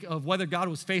bad week of whether God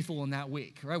was faithful in that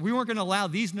week, right? We weren't going to allow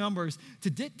these numbers to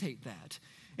dictate that.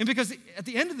 And because at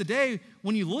the end of the day,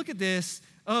 when you look at this,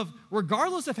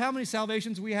 regardless of how many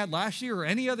salvations we had last year or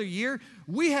any other year,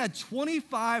 we had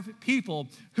 25 people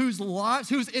whose lives,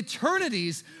 whose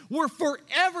eternities were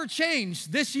forever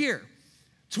changed this year.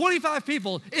 25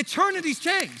 people, eternities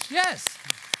changed, yes.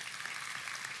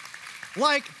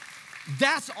 Like,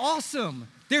 that's awesome.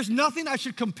 There's nothing I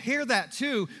should compare that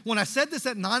to. When I said this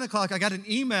at 9 o'clock, I got an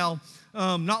email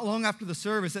not long after the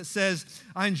service that says,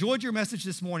 I enjoyed your message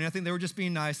this morning. I think they were just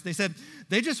being nice. They said,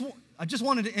 I just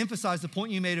wanted to emphasize the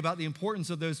point you made about the importance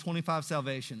of those 25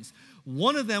 salvations.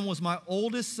 One of them was my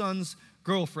oldest son's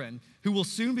girlfriend, who will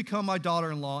soon become my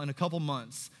daughter-in-law in a couple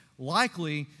months.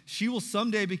 Likely, she will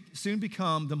someday soon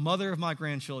become the mother of my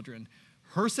grandchildren.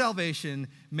 Her salvation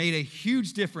made a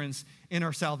huge difference in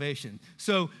our salvation.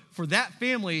 So for that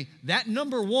family, that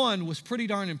number one was pretty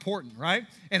darn important, right?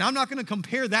 And I'm not going to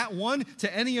compare that one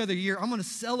to any other year. I'm going to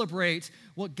celebrate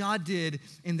what God did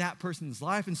in that person's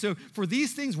life. And so for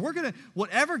these things,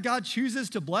 whatever God chooses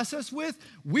to bless us with,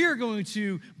 we're going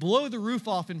to blow the roof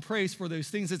off in praise for those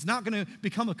things. It's not going to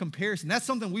become a comparison. That's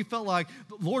something we felt like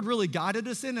the Lord really guided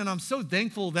us in, and I'm so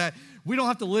thankful that we don't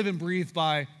have to live and breathe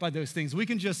by those things. We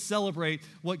can just celebrate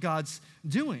what God's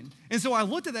doing. And so I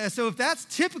looked at that. So if that's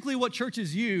typically what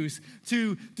churches use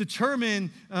to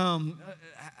determine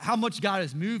how much God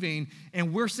is moving,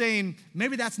 and we're saying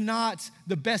maybe that's not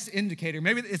the best indicator.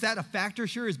 Maybe is that a factor?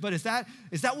 Sure, but is that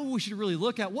what we should really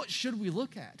look at? What should we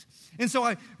look at? And so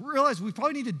I realized we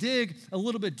probably need to dig a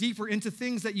little bit deeper into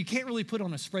things that you can't really put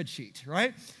on a spreadsheet,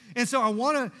 right? And so I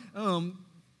want to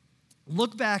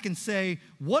look back and say,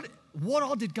 what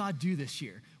all did God do this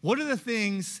year? What are the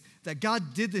things that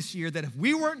God did this year that if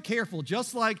we weren't careful,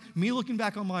 just like me looking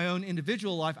back on my own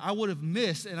individual life, I would have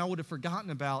missed and I would have forgotten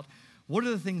about? What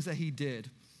are the things that he did?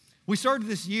 We started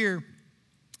this year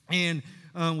and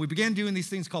we began doing these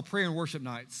things called prayer and worship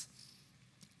nights.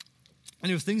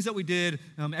 And it was things that we did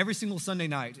every single Sunday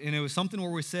night. And it was something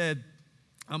where we said,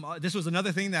 this was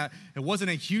another thing that it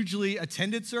wasn't a hugely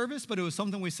attended service, but it was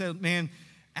something we said, man,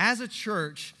 as a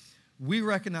church, we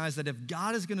recognize that if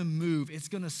God is going to move, it's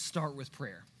going to start with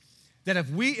prayer. That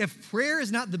if prayer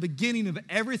is not the beginning of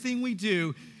everything we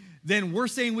do, then we're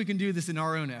saying we can do this in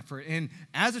our own effort. And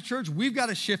as a church, we've got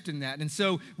to shift in that. And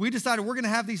so we decided we're going to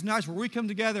have these nights where we come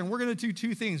together and we're going to do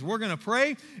two things. We're going to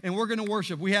pray and we're going to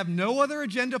worship. We have no other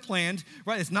agenda planned,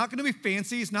 right? It's not going to be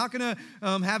fancy. It's not going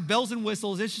to have bells and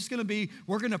whistles. It's just going to be,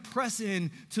 we're going to press in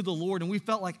to the Lord. And we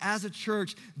felt like as a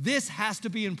church, this has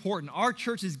to be important. Our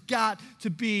church has got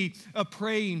to be a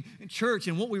praying church.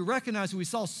 And what we recognized, we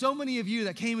saw so many of you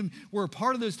that came and were a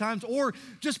part of those times, or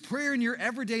just prayer in your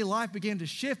everyday life began to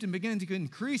shift and began to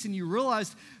increase, and you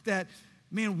realized that,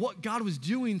 man, what God was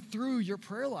doing through your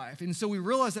prayer life. And so we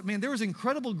realized that, man, there was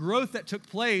incredible growth that took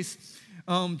place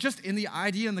just in the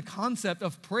idea and the concept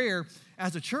of prayer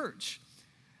as a church.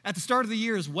 At the start of the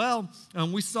year as well,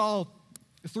 we saw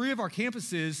 3 of our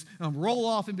campuses roll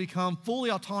off and become fully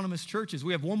autonomous churches.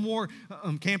 We have one more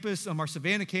campus, our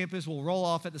Savannah campus will roll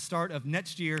off at the start of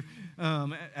next year,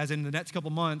 as in the next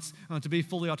couple months, to be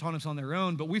fully autonomous on their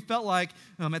own. But we felt like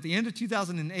at the end of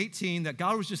 2018 that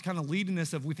God was just kind of leading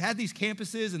us. We've had these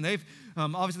campuses, and they've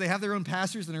obviously they have their own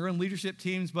pastors and their own leadership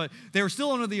teams, but they were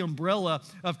still under the umbrella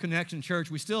of Connection Church.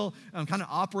 We still kind of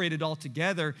operated all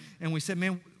together, and we said,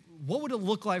 man, what would it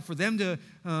look like for them to,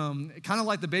 kind of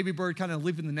like the baby bird kind of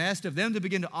leave in the nest, of them to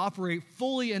begin to operate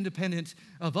fully independent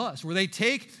of us, where they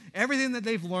take everything that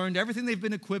they've learned, everything they've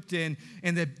been equipped in,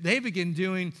 and that they begin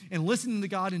doing and listening to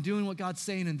God and doing what God's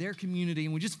saying in their community.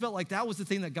 And we just felt like that was the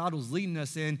thing that God was leading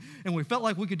us in, and we felt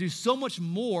like we could do so much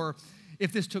more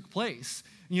if this took place.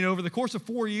 You know, over the course of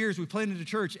 4 years, we planted a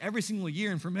church every single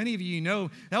year, and for many of you, you know,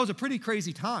 that was a pretty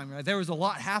crazy time, right? There was a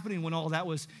lot happening when all that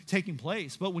was taking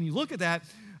place. But when you look at that,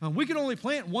 we could only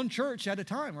plant one church at a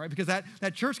time, right? Because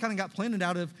that church kind of got planted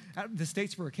out of the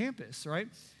Statesboro campus, right?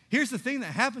 Here's the thing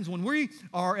that happens when we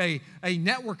are a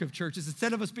network of churches.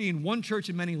 Instead of us being one church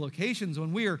in many locations,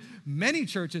 when we are many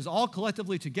churches all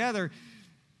collectively together,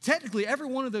 technically every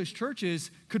one of those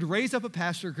churches could raise up a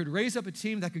pastor, could raise up a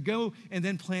team that could go and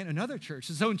then plant another church.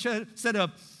 And so instead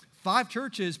of 5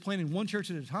 churches planting one church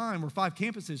at a time, or 5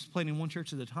 campuses planting one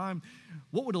church at a time,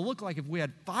 what would it look like if we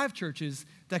had 5 churches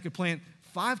that could plant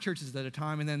 5 churches at a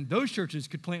time, and then those churches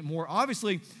could plant more?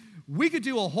 Obviously, we could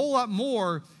do a whole lot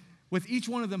more with each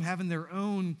one of them having their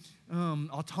own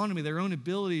autonomy, their own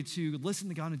ability to listen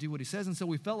to God and do what he says. And so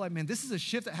we felt like, man, this is a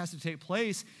shift that has to take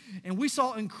place. And we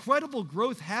saw incredible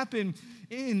growth happen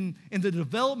in the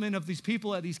development of these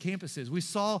people at these campuses. We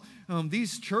saw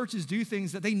these churches do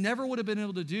things that they never would have been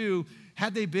able to do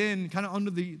had they been kind of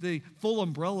under the full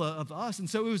umbrella of us. And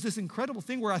so it was this incredible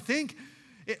thing where I think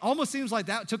it almost seems like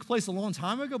that took place a long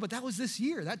time ago, but that was this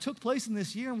year. That took place in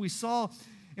this year, and we saw,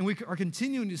 and we are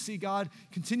continuing to see God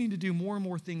continue to do more and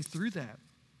more things through that.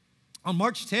 On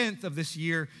March 10th of this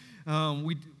year,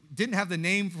 we didn't have the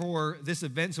name for this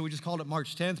event, so we just called it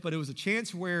March 10th, but it was a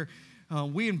chance where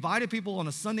we invited people on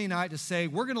a Sunday night to say,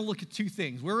 we're going to look at 2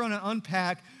 things. We're going to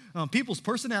unpack people's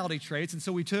personality traits, and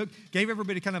so we gave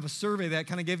everybody kind of a survey that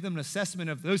kind of gave them an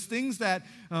assessment of those things that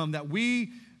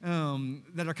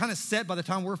that are kind of set by the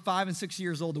time we're 5 and 6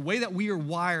 years old, the way that we are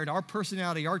wired, our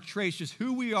personality, our traits, just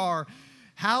who we are.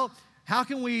 How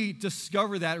can we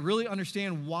discover that, really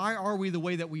understand why are we the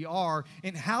way that we are,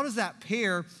 and how does that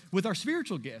pair with our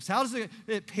spiritual gifts? How does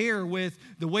it pair with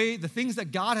the things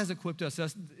that God has equipped us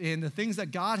and the things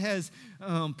that God has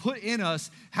put in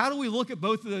us? How do we look at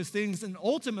both of those things? And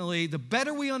ultimately, the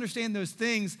better we understand those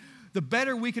things, the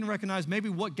better we can recognize maybe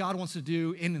what God wants to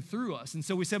do in and through us. And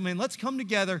so we said, man, let's come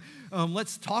together.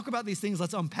 Let's talk about these things.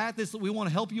 Let's unpack this. We want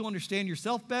to help you understand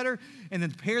yourself better and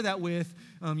then pair that with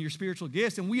your spiritual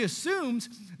gifts. And we assumed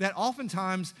that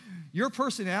oftentimes your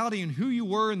personality and who you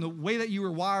were and the way that you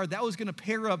were wired, that was going to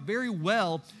pair up very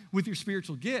well with your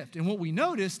spiritual gift. And what we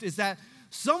noticed is that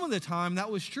some of the time that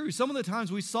was true. Some of the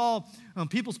times we saw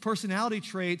people's personality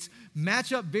traits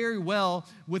match up very well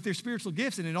with their spiritual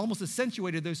gifts, and it almost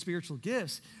accentuated those spiritual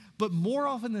gifts. But more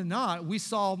often than not, we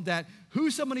saw that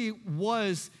who somebody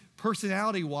was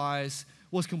personality-wise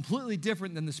was completely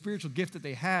different than the spiritual gift that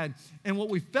they had. And what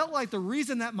we felt like the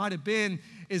reason that might have been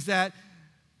is that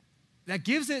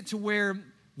gives it to where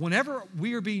whenever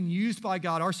we are being used by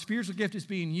God, our spiritual gift is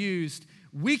being used,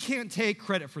 we can't take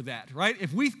credit for that, right?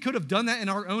 If we could have done that in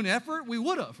our own effort, we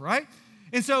would have, right?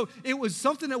 And so it was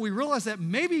something that we realized that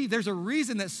maybe there's a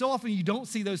reason that so often you don't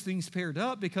see those things paired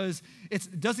up, because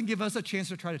it doesn't give us a chance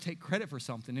to try to take credit for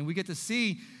something. And we get to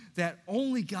see that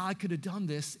only God could have done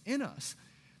this in us.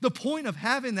 The point of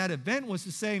having that event was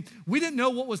to say, we didn't know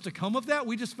what was to come of that.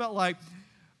 We just felt like,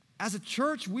 as a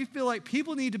church, we feel like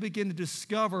people need to begin to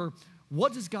discover,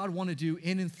 what does God want to do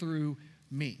in and through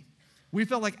me? We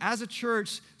felt like as a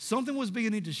church, something was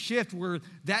beginning to shift where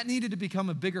that needed to become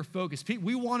a bigger focus.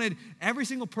 We wanted every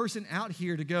single person out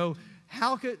here to go,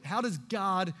 how does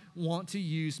God want to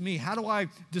use me? How do I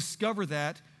discover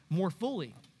that more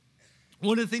fully?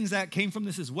 One of the things that came from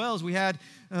this as well is we kind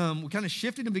of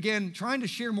shifted and began trying to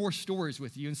share more stories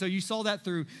with you. And so you saw that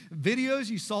through videos,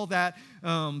 you saw that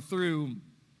through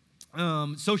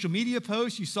social media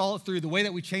posts, you saw it through the way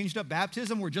that we changed up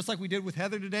baptism, where just like we did with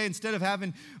Heather today, instead of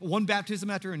having one baptism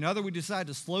after another, we decided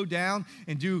to slow down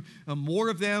and do more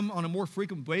of them on a more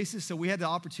frequent basis. So we had the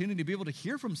opportunity to be able to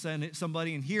hear from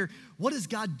somebody and hear, what is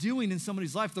God doing in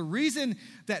somebody's life? The reason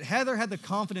that Heather had the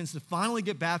confidence to finally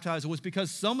get baptized was because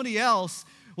somebody else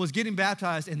was getting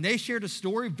baptized, and they shared a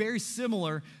story very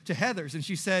similar to Heather's. And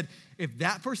she said, if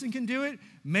that person can do it,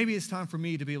 maybe it's time for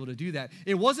me to be able to do that.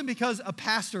 It wasn't because a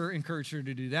pastor encouraged her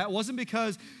to do that. It wasn't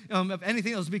because of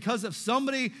anything else. Because of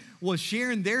somebody was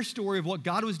sharing their story of what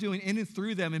God was doing in and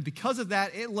through them. And because of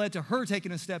that, it led to her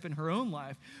taking a step in her own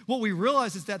life. What we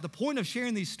realized is that the point of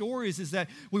sharing these stories is that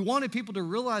we wanted people to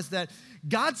realize that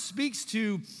God speaks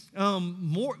to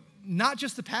not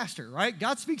just the pastor, right?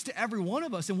 God speaks to every one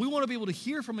of us, and we want to be able to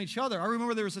hear from each other. I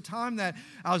remember there was a time that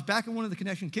I was back in one of the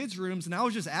Connection Kids rooms, and I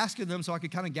was just asking them so I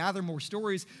could kind of gather more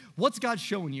stories. What's God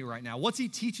showing you right now? What's he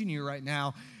teaching you right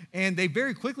now? And they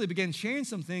very quickly began sharing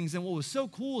some things, and what was so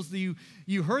cool is that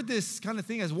you heard this kind of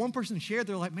thing. As one person shared,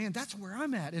 they're like, man, that's where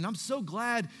I'm at, and I'm so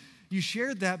glad you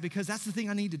shared that because that's the thing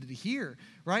I needed to hear,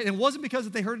 right? And it wasn't because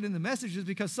that they heard it in the message, it was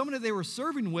because someone that they were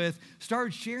serving with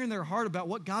started sharing their heart about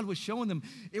what God was showing them.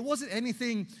 It wasn't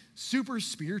anything super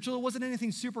spiritual. It wasn't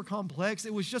anything super complex.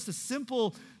 It was just a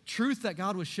simple truth that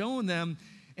God was showing them,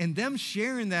 and them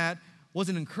sharing that was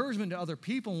an encouragement to other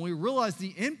people. And we realized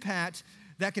the impact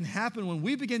that can happen when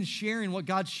we begin sharing what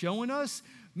God's showing us,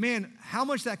 man, how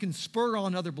much that can spur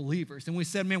on other believers. And we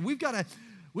said, man, we got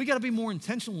to be more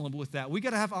intentional with that. We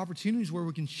got to have opportunities where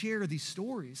we can share these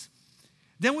stories.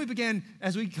 Then we began,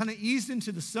 as we kind of eased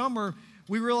into the summer,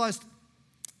 we realized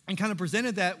and kind of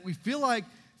presented that we feel like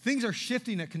things are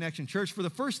shifting at Connection Church. For the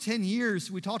first 10 years,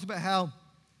 we talked about how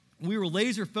we were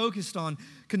laser focused on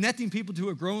connecting people to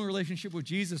a growing relationship with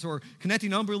Jesus, or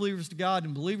connecting unbelievers to God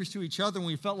and believers to each other. And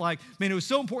we felt like, man, it was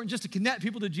so important just to connect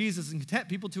people to Jesus and connect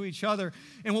people to each other.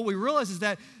 And what we realized is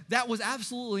that that was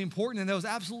absolutely important and that was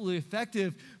absolutely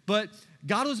effective, but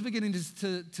God was beginning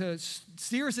to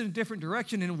steer us in a different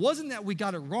direction. And it wasn't that we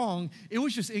got it wrong, it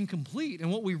was just incomplete.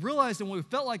 And what we realized and what we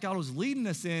felt like God was leading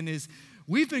us in is,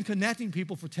 we've been connecting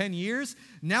people for 10 years.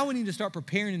 Now we need to start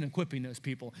preparing and equipping those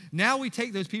people. Now we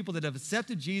take those people that have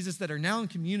accepted Jesus, that are now in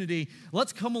community.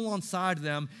 Let's come alongside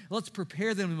them. Let's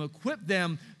prepare them and equip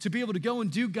them to be able to go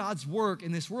and do God's work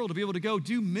in this world, to be able to go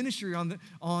do ministry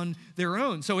on their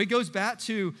own. So it goes back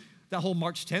to that whole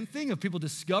March 10th thing of people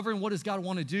discovering what does God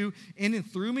want to do in and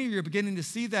through me. You're beginning to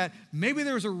see that maybe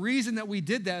there's a reason that we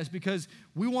did that, is because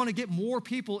we want to get more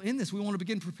people in this. We want to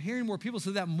begin preparing more people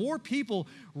so that more people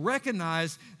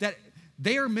recognize that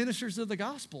they are ministers of the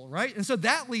gospel, right? And so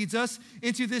that leads us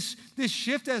into this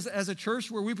shift as a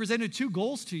church, where we presented two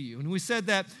goals to you. And we said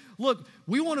that, look,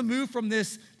 we want to move from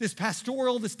this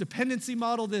pastoral, this dependency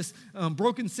model, this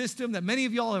broken system that many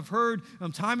of y'all have heard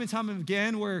time and time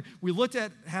again, where we looked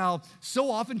at how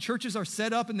so often churches are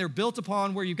set up and they're built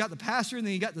upon where you've got the pastor and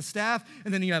then you got the staff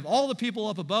and then you have all the people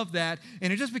up above that,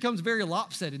 and it just becomes very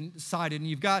lopsided, and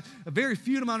you've got a very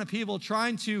few amount of people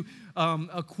trying to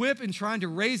equip and trying to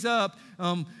raise up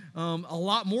a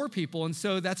lot more people. And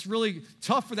so that's really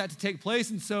tough for that to take place.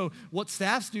 And so what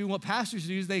staffs do, what pastors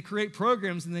do, is they create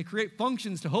programs and they create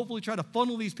functions to hopefully try to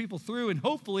funnel these people through. And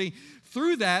hopefully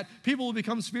through that, people will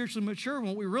become spiritually mature. And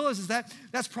what we realize is that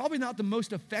that's probably not the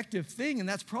most effective thing. And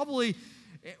that's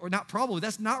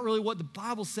that's not really what the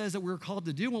Bible says that we're called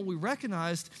to do. What we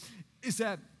recognized is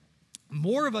that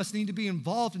more of us need to be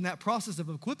involved in that process of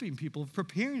equipping people, of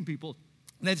preparing people.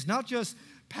 And it's not just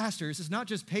pastors, it's not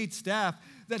just paid staff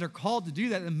that are called to do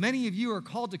that. And many of you are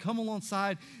called to come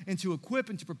alongside and to equip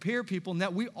and to prepare people, and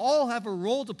that we all have a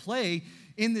role to play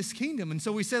in this kingdom. And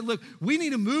so we said, look, we need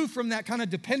to move from that kind of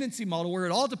dependency model where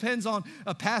it all depends on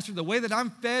a pastor. The way that I'm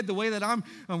fed, the way that I'm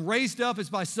raised up is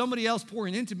by somebody else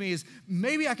pouring into me. Is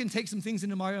maybe I can take some things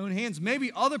into my own hands.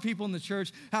 Maybe other people in the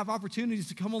church have opportunities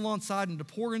to come alongside and to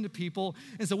pour into people.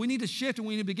 And so we need to shift, and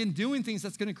we need to begin doing things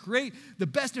that's going to create the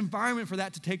best environment for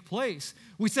that to take place.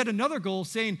 We set another goal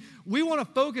saying we want to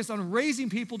focus on raising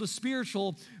people to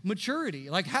spiritual maturity.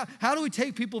 Like how do we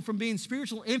take people from being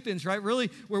spiritual infants, right? Really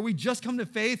where we just come to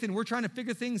faith and we're trying to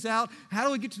figure things out. How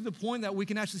do we get to the point that we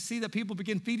can actually see that people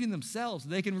begin feeding themselves?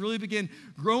 They can really begin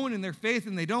growing in their faith,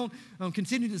 and they don't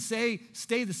continue to stay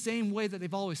the same way that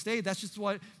they've always stayed. That's just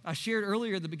what I shared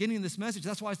earlier at the beginning of this message.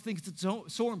 That's why I think it's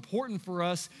so important for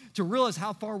us to realize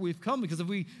how far we've come, because if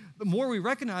we the more we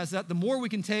recognize that, the more we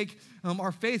can take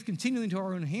our faith continually into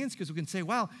our own hands, because we can say,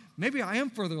 wow, maybe I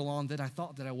am further along than I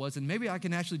thought that I was, and maybe I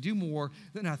can actually do more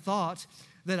than I thought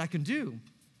that I can do.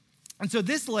 And so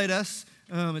this led us,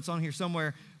 it's on here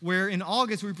somewhere, where in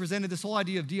August we presented this whole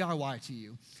idea of DIY to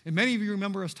you. And many of you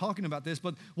remember us talking about this,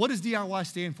 but what does DIY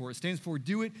stand for? It stands for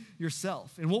do it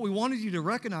yourself. And what we wanted you to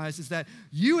recognize is that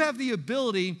you have the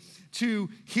ability to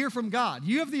hear from God.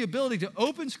 You have the ability to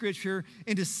open Scripture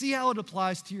and to see how it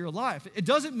applies to your life. It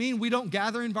doesn't mean we don't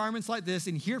gather environments like this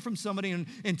and hear from somebody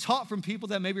and talk from people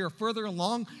that maybe are further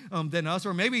along than us,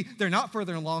 or maybe they're not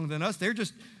further along than us. They're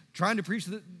just trying to preach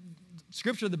the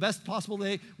Scripture the best possible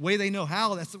way they know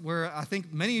how. That's where I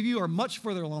think many of you are much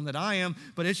further along than I am,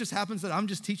 but it just happens that I'm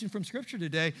just teaching from Scripture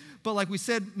today. But like we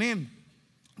said, man,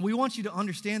 we want you to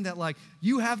understand that like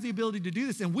you have the ability to do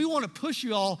this, and we want to push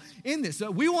you all in this.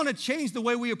 We want to change the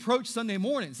way we approach Sunday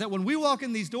mornings, that when we walk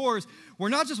in these doors, we're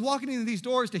not just walking into these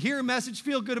doors to hear a message,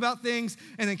 feel good about things,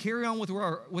 and then carry on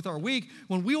with our week.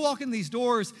 When we walk in these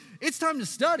doors, it's time to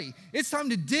study. It's time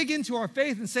to dig into our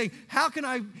faith and say, how can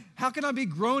I be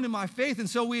grown in my faith? And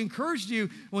so we encouraged you,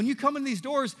 when you come in these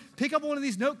doors, pick up one of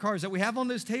these note cards that we have on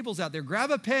those tables out there.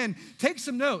 Grab a pen, take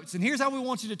some notes. And here's how we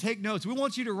want you to take notes. We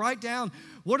want you to write down,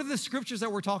 what are the scriptures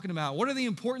that we're talking about? What are the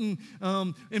important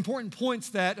points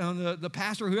that the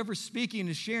pastor or whoever's speaking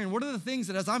is sharing? What are the things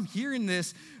that as I'm hearing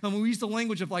this, we use the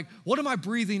language of like, what am I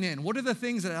breathing in? What are the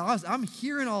things that as I'm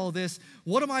hearing all of this,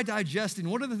 what am I digesting?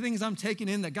 What are the things I'm taking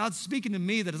in that God's speaking to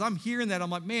me, that as I'm hearing that, I'm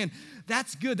like, man,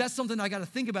 that's good. That's something I got to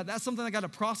think about. That's something I got to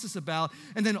process about.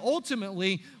 And then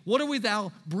ultimately, what are we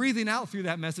now breathing out through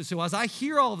that message? So as I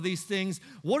hear all of these things,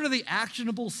 what are the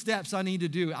actionable steps I need to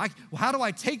do? How do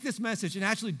I take this message and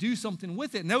actually do something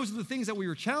with it? And those are the things that we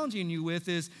were challenging you with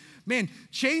is, man,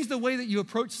 change the way that you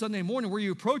approach Sunday morning, where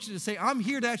you approach it to say, I'm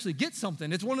here to actually get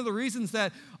something. It's one of the reasons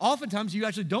that oftentimes you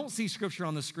actually don't see Scripture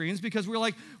on the screens, because we're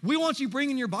like, we want you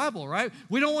bringing your Bible, right?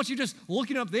 We don't want you just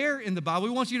looking up there in the Bible. We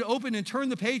want you to open and turn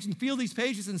the page and feel these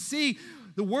pages and see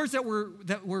the words that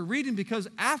we're reading, because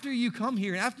after you come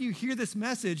here and after you hear this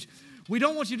message, we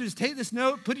don't want you to just take this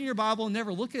note, put it in your Bible, and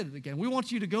never look at it again. We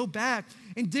want you to go back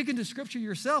and dig into Scripture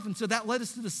yourself. And so that led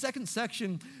us to the second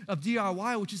section of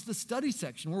DIY, which is the study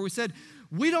section, where we said,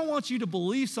 we don't want you to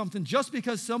believe something just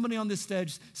because somebody on this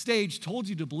stage told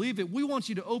you to believe it. We want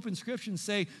you to open Scripture and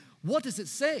say, what does it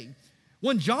say?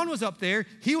 When John was up there,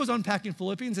 he was unpacking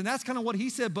Philippians, and that's kind of what he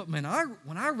said. But man,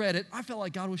 when I read it, I felt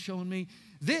like God was showing me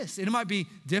this. And it might be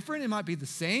different. It might be the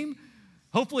same.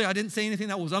 Hopefully, I didn't say anything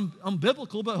that was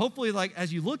unbiblical, but hopefully, like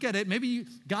as you look at it, maybe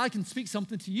God can speak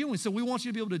something to you. And so we want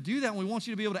you to be able to do that, and we want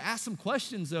you to be able to ask some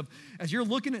questions of, as you're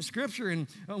looking at Scripture, and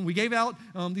we gave out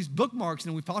these bookmarks,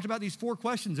 and we've talked about these 4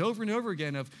 questions over and over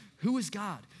again of, who is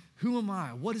God? Who am I?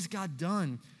 What has God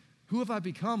done? Who have I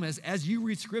become? As you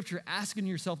read Scripture, asking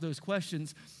yourself those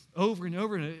questions over and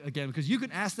over again, because you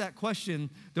can ask that question,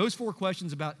 those 4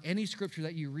 questions about any Scripture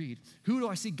that you read. Who do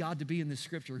I see God to be in this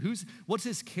Scripture? What's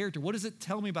His character? What does it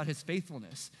tell me about His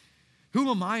faithfulness? Who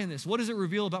am I in this? What does it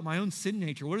reveal about my own sin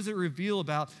nature? What does it reveal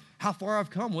about how far I've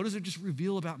come? What does it just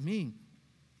reveal about me?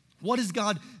 What has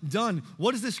God done?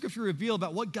 What does this Scripture reveal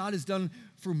about what God has done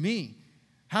for me?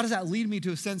 How does that lead me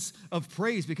to a sense of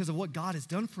praise because of what God has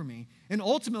done for me? And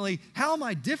ultimately, how am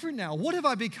I different now? What have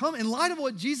I become? In light of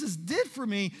what Jesus did for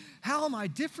me, how am I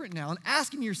different now? And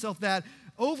asking yourself that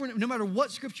over and no matter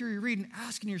what Scripture you're reading,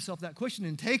 asking yourself that question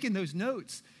and taking those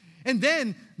notes. And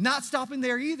then not stopping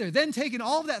there either. Then taking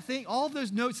all of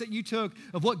those notes that you took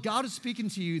of what God is speaking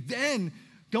to you, then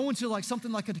going to like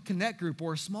something like a connect group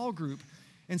or a small group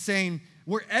and saying,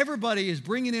 where everybody is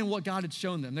bringing in what God had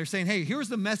shown them. They're saying, hey, here's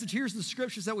the message, here's the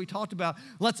scriptures that we talked about.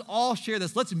 Let's all share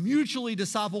this. Let's mutually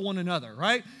disciple one another,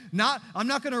 right? I'm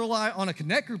not going to rely on a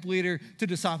connect group leader to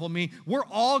disciple me. We're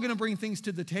all going to bring things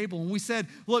to the table. And we said,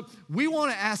 look, we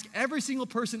want to ask every single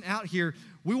person out here,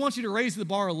 we want you to raise the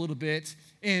bar a little bit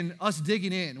in us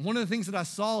digging in. One of the things that I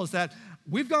saw is that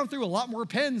we've gone through a lot more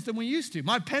pens than we used to.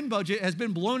 My pen budget has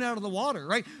been blown out of the water,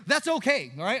 right? That's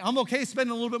okay, all right? I'm okay spending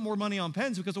a little bit more money on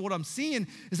pens because of what I'm seeing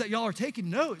is that y'all are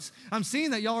taking notes. I'm seeing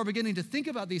that y'all are beginning to think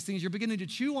about these things. You're beginning to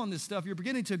chew on this stuff. You're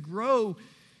beginning to grow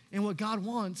in what God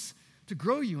wants to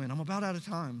grow you in. I'm about out of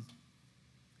time.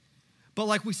 But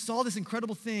like we saw this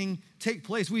incredible thing take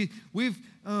place. We've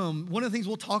one of the things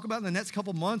we'll talk about in the next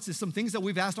couple months is some things that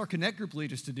we've asked our Connect group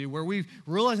leaders to do, where we've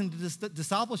realized that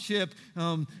discipleship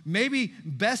maybe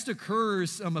best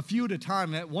occurs a few at a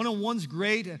time. That one-on-one's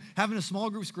great, having a small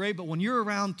group's great, but when you're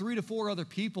around 3 to 4 other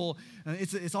people,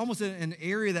 it's almost an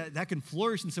area that can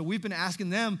flourish. And so we've been asking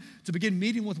them to begin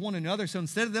meeting with one another. So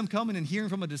instead of them coming and hearing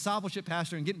from a discipleship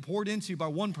pastor and getting poured into by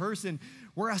one person,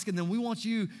 we're asking them, we want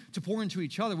you to pour into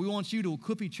each other. We want you to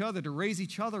equip each other, to raise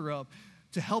each other up,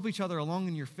 to help each other along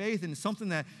in your faith. And it's something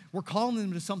that we're calling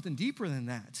them to something deeper than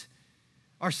that.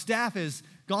 Our staff has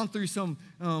gone through some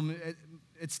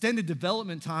extended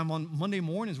development time on Monday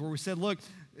mornings where we said, look,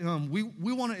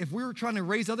 we want to, if we were trying to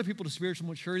raise other people to spiritual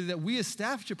maturity, that we as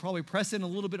staff should probably press in a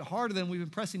little bit harder than we've been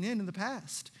pressing in the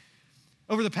past.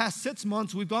 Over the past 6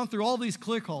 months, we've gone through all these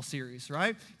Clear Call series,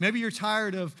 right? Maybe you're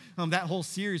tired of that whole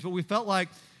series, but we felt like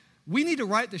we need to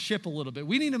right the ship a little bit.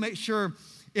 We need to make sure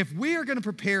if we are going to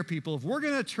prepare people, if we're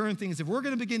going to turn things, if we're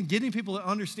going to begin getting people to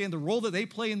understand the role that they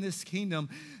play in this kingdom,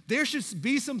 there should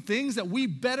be some things that we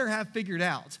better have figured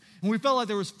out. And we felt like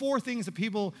there was 4 things that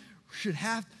people should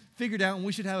have figured out and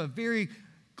we should have a very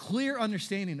clear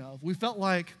understanding of. We felt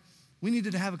like we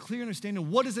needed to have a clear understanding of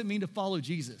what does it mean to follow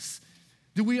Jesus.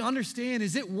 Do we understand,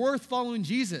 is it worth following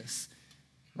Jesus?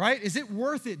 Right? Is it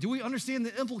worth it? Do we understand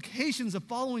the implications of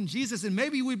following Jesus? And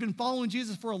maybe we've been following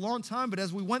Jesus for a long time, but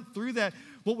as we went through that,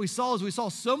 what we saw is we saw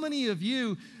so many of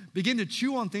you begin to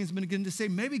chew on things and begin to say,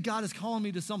 maybe God is calling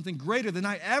me to something greater than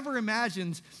I ever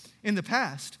imagined in the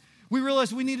past. We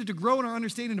realized we needed to grow in our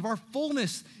understanding of our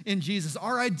fullness in Jesus,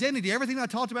 our identity, everything I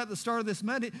talked about at the start of this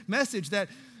message, that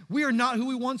we are not who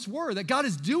we once were, that God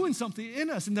is doing something in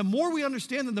us. And the more we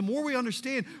understand that, the more we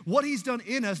understand what he's done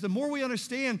in us, the more we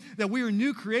understand that we are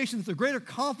new creations, the greater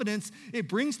confidence it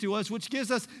brings to us, which gives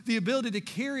us the ability to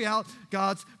carry out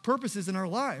God's purposes in our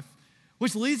life,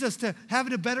 which leads us to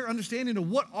having a better understanding of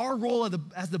what our role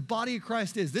as the body of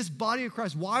Christ is, this body of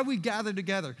Christ, why we gather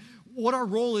together, what our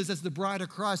role is as the bride of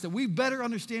Christ, that we better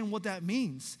understand what that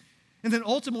means. And then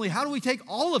ultimately, how do we take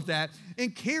all of that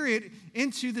and carry it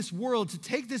into this world, to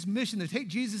take this mission, to take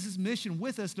Jesus' mission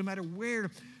with us no matter where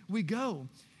we go,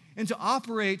 and to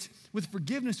operate with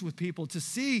forgiveness with people, to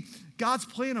see God's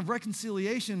plan of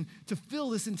reconciliation to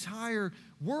fill this entire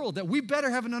world, that we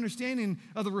better have an understanding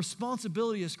of the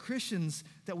responsibility as Christians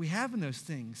that we have in those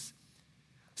things.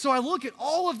 So I look at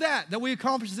all of that we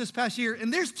accomplished this past year,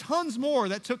 and there's tons more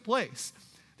that took place.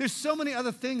 There's so many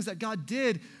other things that God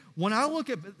did. When I look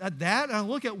at that, and I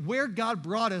look at where God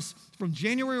brought us from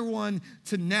January 1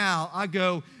 to now, I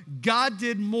go, God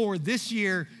did more this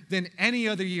year than any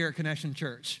other year at Connection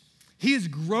Church. He has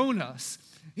grown us.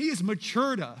 He has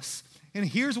matured us. And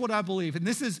here's what I believe, and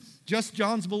this is just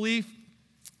John's belief.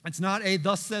 It's not a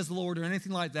thus says the Lord or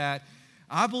anything like that.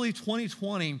 I believe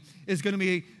 2020 is going to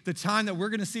be the time that we're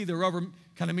going to see the rubber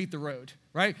kind of meet the road,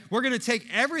 right? We're going to take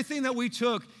everything that we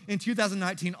took in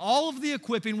 2019, all of the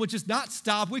equipping, which is not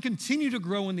stopped. We continue to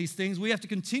grow in these things. We have to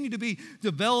continue to be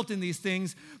developed in these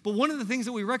things. But one of the things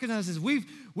that we recognize is we've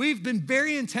been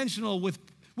very intentional with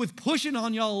pushing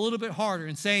on y'all a little bit harder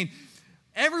and saying,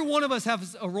 every one of us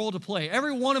has a role to play.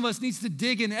 Every one of us needs to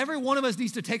dig in. Every one of us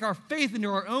needs to take our faith into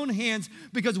our own hands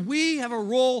because we have a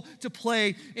role to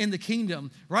play in the kingdom,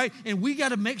 right? And we got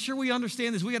to make sure we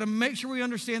understand this. We got to make sure we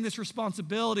understand this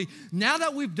responsibility. Now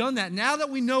that we've done that, now that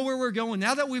we know where we're going,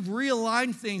 now that we've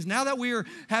realigned things, now that we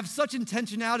have such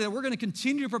intentionality that we're going to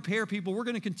continue to prepare people, we're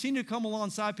going to continue to come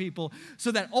alongside people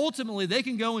so that ultimately they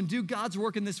can go and do God's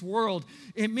work in this world,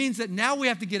 it means that now we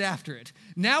have to get after it.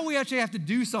 Now we actually have to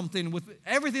do something with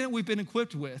everything that we've been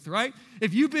equipped with, right?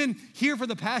 If you've been here for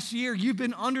the past year, you've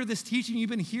been under this teaching,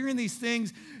 you've been hearing these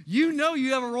things, you know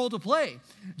you have a role to play.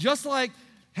 Just like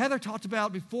Heather talked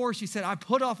about before, she said, I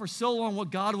put off for so long what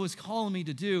God was calling me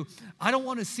to do. I don't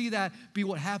want to see that be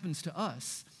what happens to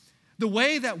us. The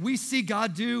way that we see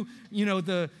God do,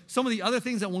 some of the other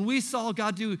things that when we saw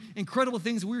God do incredible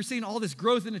things, we were seeing all this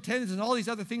growth in attendance and all these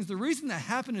other things. The reason that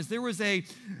happened is there was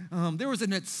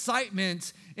an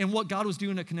excitement in what God was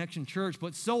doing at Connection Church.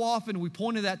 But so often we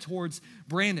pointed that towards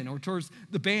Brandon or towards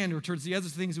the band or towards the other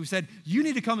things. We said, you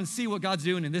need to come and see what God's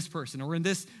doing in this person or in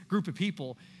this group of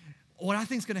people. What I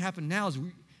think is going to happen now is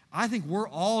I think we're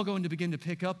all going to begin to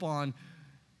pick up on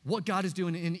what God is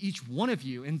doing in each one of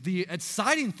you. And the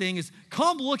exciting thing is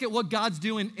come look at what God's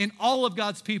doing in all of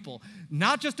God's people.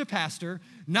 Not just a pastor,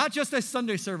 not just a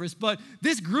Sunday service, but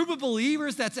this group of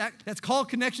believers that's called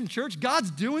Connection Church.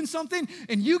 God's doing something,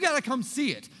 and you got to come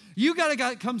see it. You got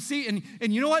to come see it.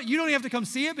 And you know what? You don't even have to come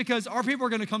see it because our people are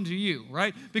going to come to you,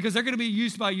 right? Because they're going to be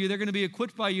used by you. They're going to be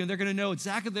equipped by you, and they're going to know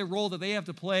exactly the role that they have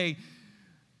to play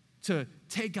to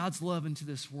take God's love into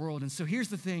this world. And so here's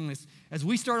the thing, as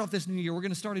we start off this new year, we're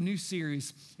going to start a new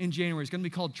series in January. It's going to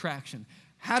be called Traction.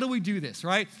 How do we do this,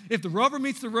 right? If the rubber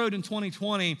meets the road in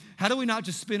 2020, how do we not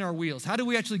just spin our wheels? How do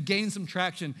we actually gain some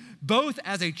traction, both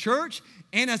as a church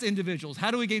and as individuals? How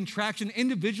do we gain traction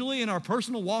individually in our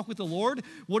personal walk with the Lord?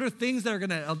 What are things that are going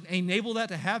to enable that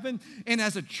to happen? And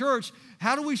as a church,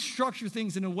 how do we structure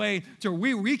things in a way to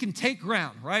where we can take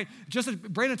ground, right? Just as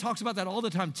Brandon talks about that all the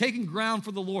time, taking ground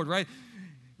for the Lord, right?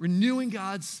 Renewing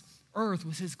God's earth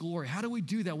with his glory. How do we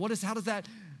do that? How does that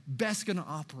best going to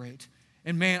operate?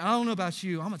 And man, I don't know about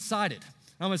you, I'm excited.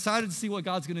 I'm excited to see what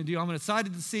God's going to do. I'm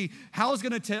excited to see how is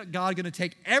God going to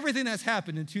take everything that's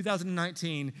happened in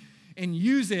 2019 and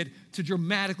use it to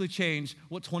dramatically change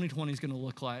what 2020 is going to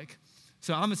look like.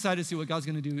 So I'm excited to see what God's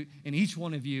going to do in each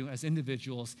one of you as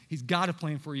individuals. He's got a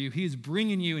plan for you. He is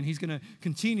bringing you, and he's going to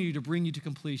continue to bring you to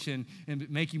completion and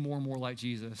make you more and more like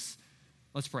Jesus.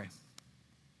 Let's pray.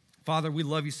 Father, we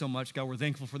love you so much. God, we're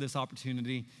thankful for this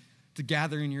opportunity to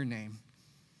gather in your name.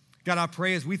 God, I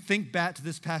pray as we think back to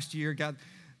this past year, God,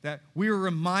 that we were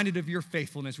reminded of your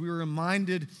faithfulness. We were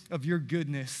reminded of your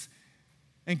goodness.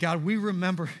 And God, we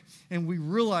remember and we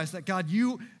realize that, God,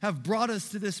 you have brought us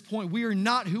to this point. We are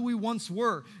not who we once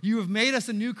were. You have made us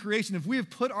a new creation. If we have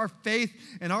put our faith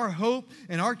and our hope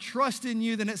and our trust in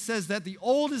you, then it says that the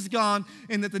old is gone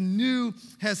and that the new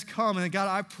has come. And God,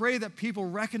 I pray that people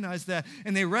recognize that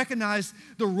and they recognize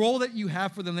the role that you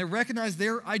have for them. They recognize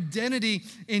their identity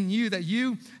in you, that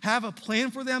you have a plan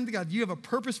for them, that God, you have a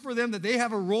purpose for them, that they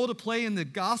have a role to play in the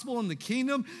gospel and the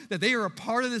kingdom, that they are a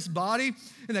part of this body,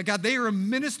 and that, God, they are a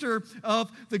minister of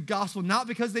the gospel, not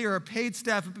because they are a paid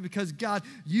staff, but because, God,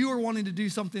 you are wanting to do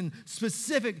something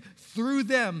specific through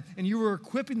them, and you are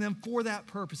equipping them for that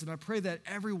purpose. And I pray that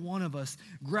every one of us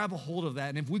grab a hold of that.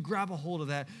 And if we grab a hold of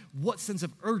that, what sense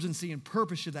of urgency and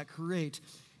purpose should that create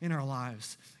in our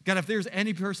lives? God, if there's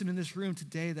any person in this room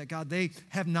today that, God, they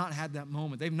have not had that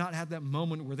moment. They've not had that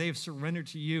moment where they have surrendered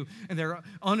to you and they're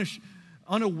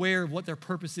unaware of what their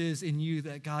purpose is in you,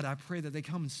 that, God, I pray that they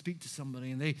come and speak to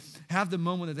somebody and they have the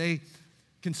moment that they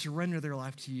can surrender their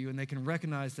life to you and they can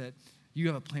recognize that you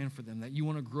have a plan for them, that you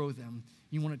want to grow them,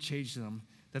 you want to change them,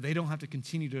 that they don't have to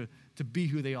continue to be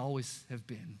who they always have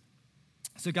been.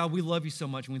 So, God, we love you so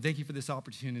much, and we thank you for this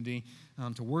opportunity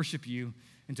to worship you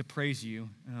and to praise you.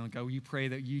 God, we pray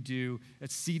that you do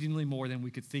exceedingly more than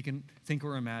we could think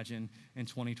or imagine in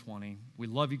 2020. We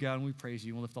love you, God, and we praise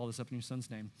you. We'll lift all this up in your son's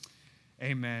name.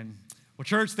 Amen. Well,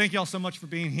 church, thank you all so much for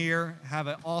being here. Have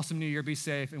an awesome new year. Be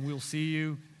safe, and we'll see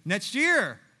you next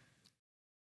year.